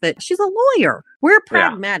sense that she's a lawyer. We're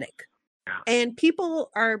pragmatic. And people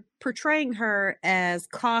are portraying her as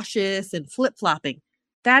cautious and flip-flopping.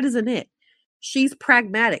 That isn't it. She's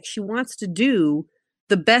pragmatic. She wants to do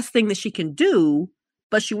the best thing that she can do,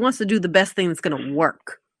 but she wants to do the best thing that's going to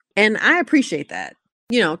work. And I appreciate that.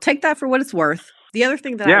 Take that for what it's worth. The other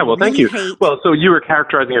thing that I really thank you. hate... Well, so you were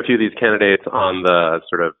characterizing a few of these candidates on the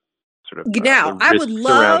sort of now, I would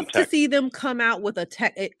love to see them come out with a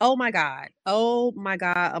tech... Oh, my God,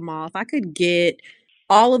 Amal, if I could get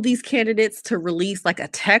all of these candidates to release like a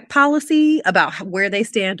tech policy about where they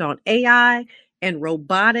stand on AI and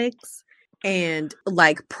robotics and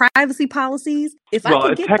like privacy policies. If I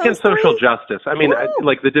could get tech and social justice. I mean,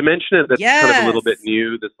 like the dimension that's kind of a little bit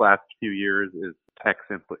new this last few years is tech's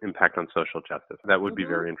impact on social justice. That would be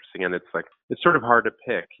very interesting. And it's sort of hard to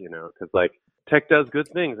pick, because tech does good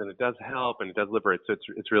things and it does help and it does liberate. So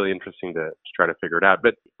it's really interesting to try to figure it out.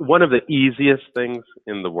 But one of the easiest things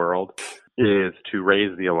in the world is to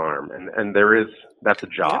raise the alarm. And that's a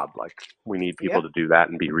job. Yep. We need people to do that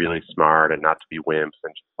and be really smart and not to be wimps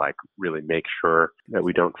and just really make sure that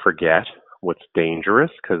we don't forget what's dangerous,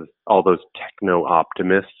 because all those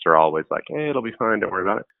techno-optimists are always hey, it'll be fine, don't worry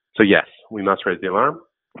about it. So yes, we must raise the alarm,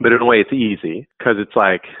 but in a way it's easy because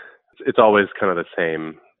it's always kind of the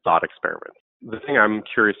same thought experiment. The thing I'm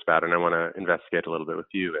curious about, and I want to investigate a little bit with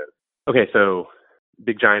you, is, okay, so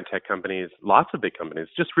big giant tech companies, lots of big companies,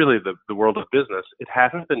 just really the world of business, it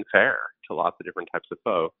hasn't been fair to lots of different types of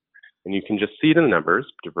folks. And you can just see it in the numbers.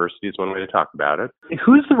 Diversity is one way to talk about it.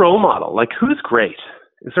 Who's the role model? Who's great?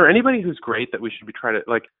 Is there anybody who's great that we should be trying to,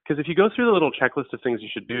 because if you go through the little checklist of things you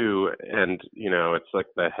should do and, it's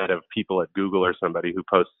the head of people at Google or somebody who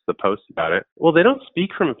posts the post about it, well, they don't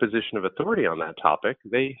speak from a position of authority on that topic.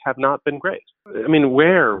 They have not been great. I mean,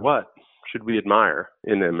 what should we admire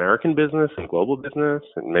in American business and global business,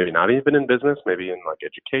 and maybe not even in business, maybe in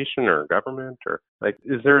education or government, or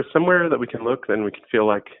is there somewhere that we can look and we can feel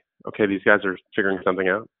okay, these guys are figuring something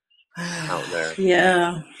out there?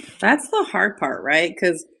 Yeah, that's the hard part, right?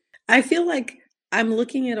 Because I feel like I'm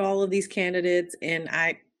looking at all of these candidates, and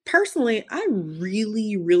I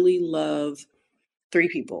really, really love three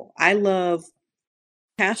people. I love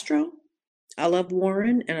Castro, I love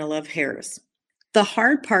Warren, and I love Harris. The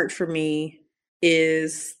hard part for me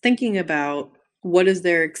is thinking about what is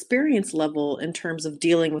their experience level in terms of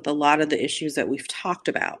dealing with a lot of the issues that we've talked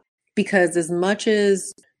about. Because as much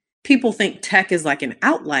as people think tech is an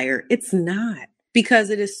outlier, it's not, because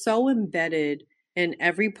it is so embedded in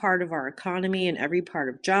every part of our economy and every part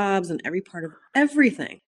of jobs and every part of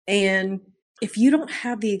everything. And if you don't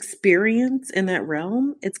have the experience in that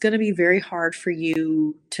realm, it's going to be very hard for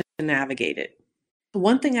you to navigate it.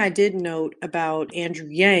 One thing I did note about Andrew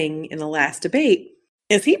Yang in the last debate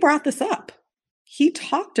is he brought this up. He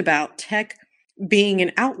talked about tech being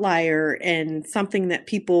an outlier and something that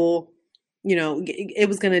people, it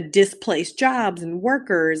was going to displace jobs and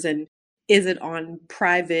workers. And is it on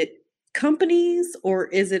private companies or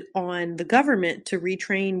is it on the government to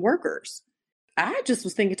retrain workers? I just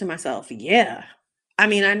was thinking to myself, yeah. I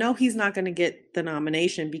mean, I know he's not going to get the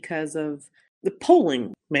nomination because of the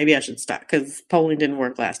polling. Maybe I should stop because polling didn't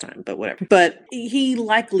work last time, but whatever. But he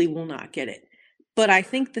likely will not get it. But I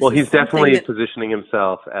think this he's definitely positioning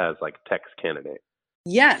himself as tech's candidate.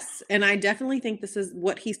 Yes. And I definitely think this is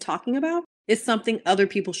what he's talking about is something other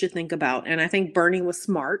people should think about. And I think Bernie was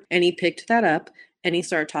smart and he picked that up and he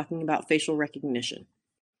started talking about facial recognition.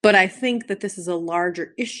 But I think that this is a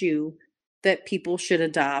larger issue that people should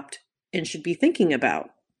adopt and should be thinking about.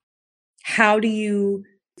 How do you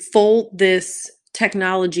fold this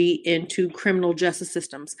technology into criminal justice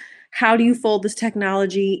systems? How do you fold this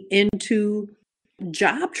technology into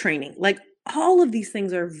job training? All of these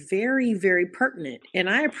things are very, very pertinent. And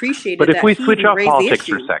I appreciate it. But if we switch off politics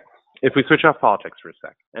for a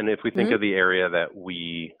sec, and if we think of the area that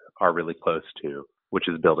we are really close to, which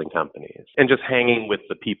is building companies and just hanging with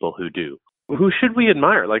the people who do, who should we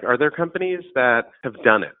admire? Are there companies that have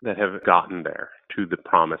done it, that have gotten there to the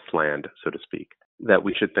promised land, so to speak, that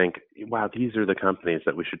we should think, wow, these are the companies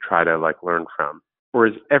that we should try to learn from? Or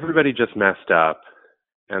is everybody just messed up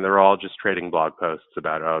and they're all just trading blog posts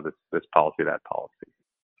about, this policy, that policy?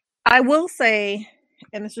 I will say,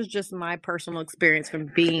 and this is just my personal experience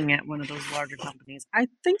from being at one of those larger companies, I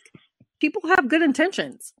think people have good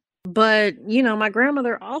intentions. But, my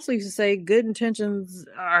grandmother also used to say good intentions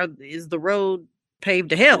is the road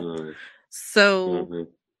paved to hell. Mm-hmm. So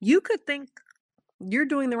you could think you're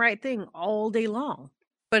doing the right thing all day long.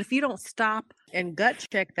 But if you don't stop and gut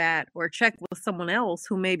check that or check with someone else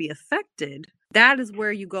who may be affected, that is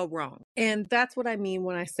where you go wrong. And that's what I mean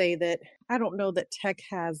when I say that I don't know that tech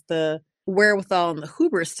has the wherewithal and the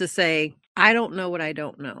hubris to say, I don't know what I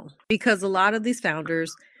don't know. Because a lot of these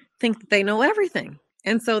founders think that they know everything.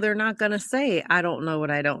 And so they're not going to say, I don't know what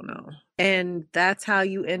I don't know. And that's how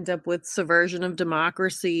you end up with subversion of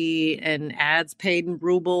democracy and ads paid in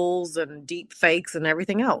rubles and deep fakes and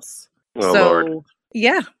everything else. Oh, Lord.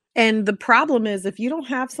 Yeah. And the problem is if you don't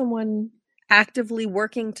have someone actively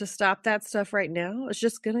working to stop that stuff right now, it's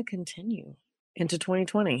just going to continue into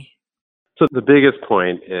 2020. So the biggest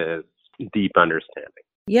point is deep understanding.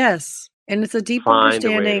 Yes. And it's a deep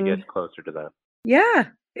understanding. Find a way to get closer to that. Yeah.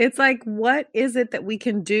 It's what is it that we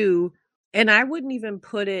can do? And I wouldn't even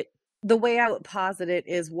put it, the way I would posit it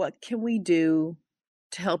is what can we do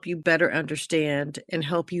to help you better understand and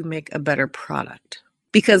help you make a better product?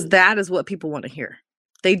 because that is what people want to hear.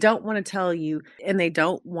 They don't want to tell you, and they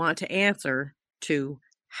don't want to answer to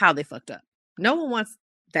how they fucked up. No one wants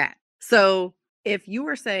that. So if you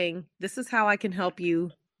were saying, this is how I can help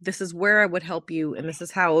you, this is where I would help you, and this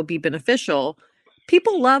is how it would be beneficial,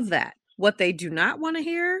 people love that. What they do not want to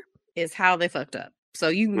hear is how they fucked up. So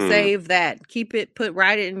you can save that, keep it,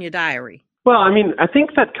 write it in your diary. Well, I mean, I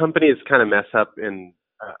think that companies kind of mess up in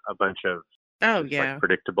a bunch of like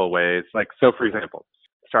predictable ways. Like, so for example,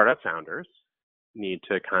 startup founders need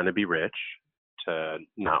to kind of be rich to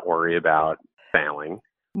not worry about failing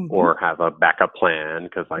or have a backup plan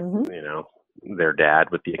because, like, you know, their dad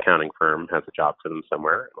with the accounting firm has a job for them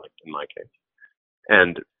somewhere, like in my case.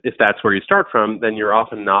 And if that's where you start from, then you're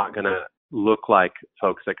often not going to look like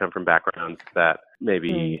folks that come from backgrounds that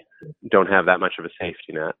maybe don't have that much of a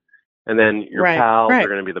safety net. And then your pals are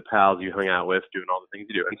going to be the pals you hung out with doing all the things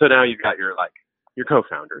you do. And so now you've got your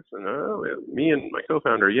co-founders. And me and my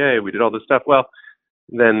co-founder, yay, we did all this stuff. Well,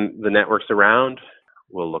 then the networks around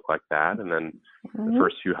will look like that. And then the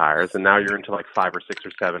first few hires. And now you're into like 5 or 6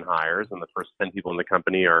 or 7 hires. And the first 10 people in the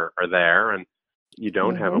company are there. And you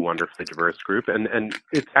don't have a wonderfully diverse group. And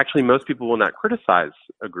it's actually, most people will not criticize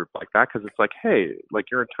a group like that because it's like, hey, like,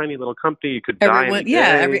 you're a tiny little company. You could die in a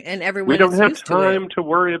day. And everyone we don't have time to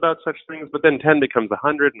worry about such things. But then 10 becomes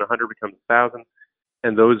 100 and 100 becomes 1,000.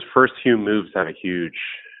 And those first few moves have a huge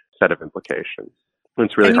set of implications.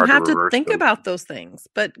 It's really hard to reverse. And you have to think about those things.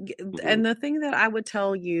 But and the thing that I would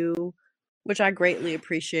tell you, which I greatly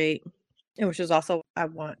appreciate, and which is also, I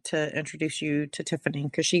want to introduce you to Tiffany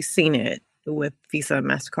because she's seen it with Visa and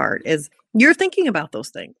MasterCard, is you're thinking about those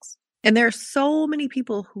things. And there are so many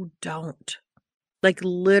people who don't, like,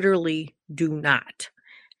 literally do not.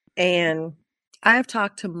 And I have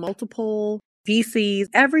talked to multiple VCs.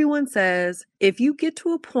 Everyone says, if you get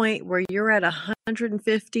to a point where you're at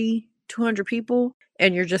 150, 200 people,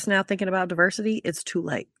 and you're just now thinking about diversity, it's too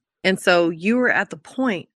late. And so you are at the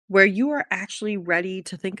point where you are actually ready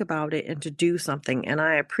to think about it and to do something. And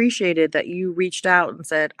I appreciated that you reached out and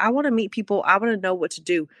said, I want to meet people. I want to know what to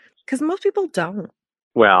do. Because most people don't.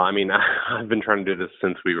 Well, I mean, I've been trying to do this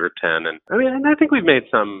since we were 10. And I think we've made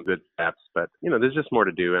some good steps, but, you know, there's just more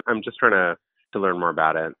to do. And I'm just trying to learn more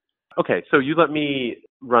about it. Okay, so you let me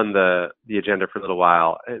run the agenda for a little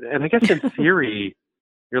while. And I guess in theory,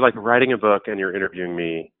 you're like writing a book and you're interviewing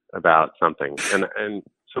me about something. And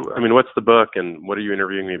so, I mean, what's the book and what are you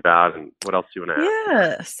interviewing me about and what else do you want to ask?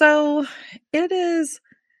 Yeah, so it is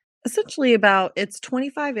essentially it's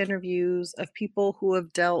 25 interviews of people who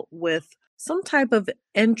have dealt with some type of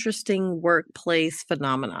interesting workplace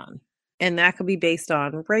phenomenon. And that could be based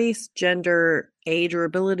on race, gender, age or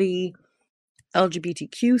ability,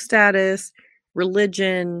 LGBTQ status,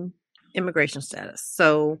 religion, immigration status.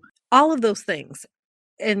 So all of those things.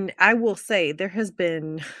 And I will say what has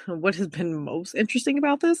been most interesting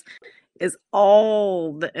about this is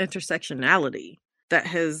all the intersectionality that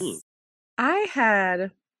I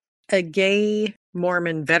had a gay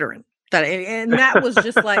Mormon veteran and that was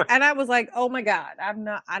just like, and I was like, oh my God,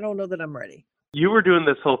 I don't know that I'm ready. You were doing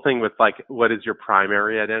this whole thing with like, what is your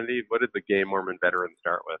primary identity? What did the gay Mormon veteran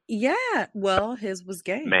start with? Yeah, well, his was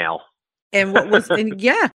gay. Male. And what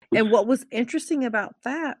was interesting about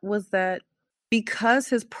that was that because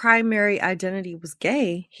his primary identity was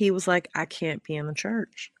gay, he was like, I can't be in the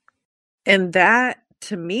church. And that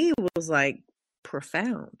to me was like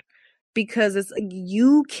profound because it's like,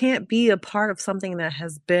 you can't be a part of something that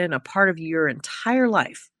has been a part of your entire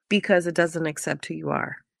life because it doesn't accept who you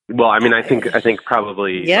are. Well, I mean, I think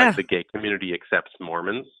probably like the gay community accepts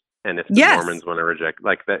Mormons. And if the Mormons want to reject,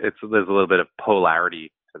 like that, there's a little bit of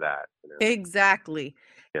polarity to that. You know? Exactly.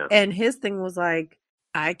 Yeah. And his thing was like,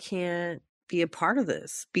 I can't be a part of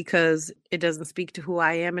this because it doesn't speak to who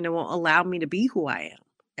I am and it won't allow me to be who I am.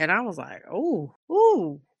 And I was like, oh,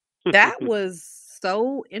 that was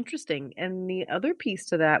so interesting. And the other piece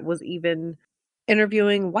to that was even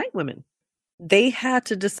interviewing white women. They had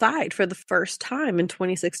to decide for the first time in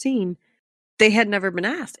 2016. They had never been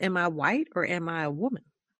asked, am I white or am I a woman?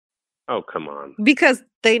 Oh, come on. Because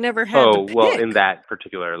they never had to pick. Well, in that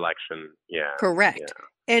particular election, yeah. Correct. Yeah.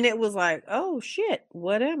 And it was like, oh shit,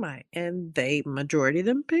 what am I? And majority of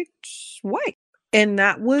them picked white. And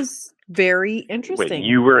that was very interesting. Wait,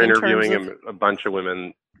 you were interviewing a bunch of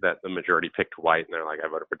women that the majority picked white, and they're like, I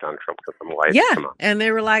voted for Donald Trump because I'm white? Yeah, come on. And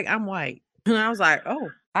they were like, I'm white. And I was like, oh,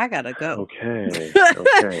 I gotta go. Okay. Yeah, I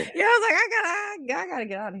was like, I gotta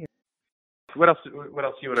get out of here. What else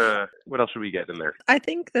should we get in there? I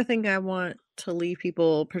think the thing I want to leave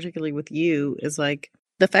people, particularly with you, is like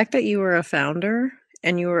the fact that you are a founder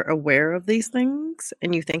and you are aware of these things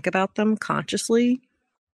and you think about them consciously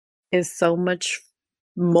is so much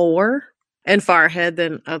more and far ahead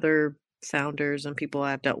than other founders and people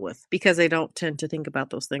I've dealt with, because they don't tend to think about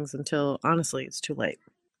those things until, honestly, it's too late.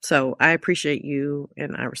 So I appreciate you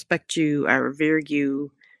and I respect you. I revere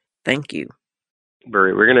you. Thank you.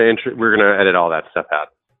 Bari, we're gonna edit all that stuff out.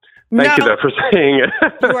 Thank you, though, for saying it.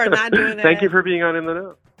 You are not doing that. Thank you for being on In the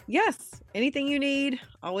Know. Yes. Anything you need,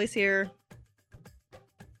 always here.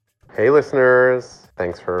 Hey, listeners.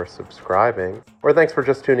 Thanks for subscribing, or thanks for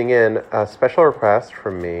just tuning in. A special request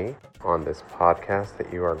from me on this podcast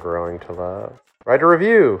that you are growing to love. Write a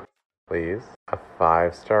review, please. A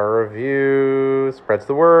 5-star review spreads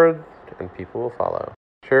the word, and people will follow.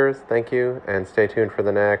 Cheers, thank you, and stay tuned for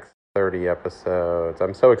the next 30 episodes.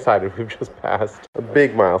 I'm so excited. We've just passed a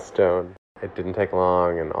big milestone. It didn't take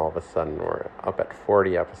long, and all of a sudden we're up at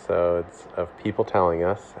 40 episodes of people telling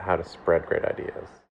us how to spread great ideas.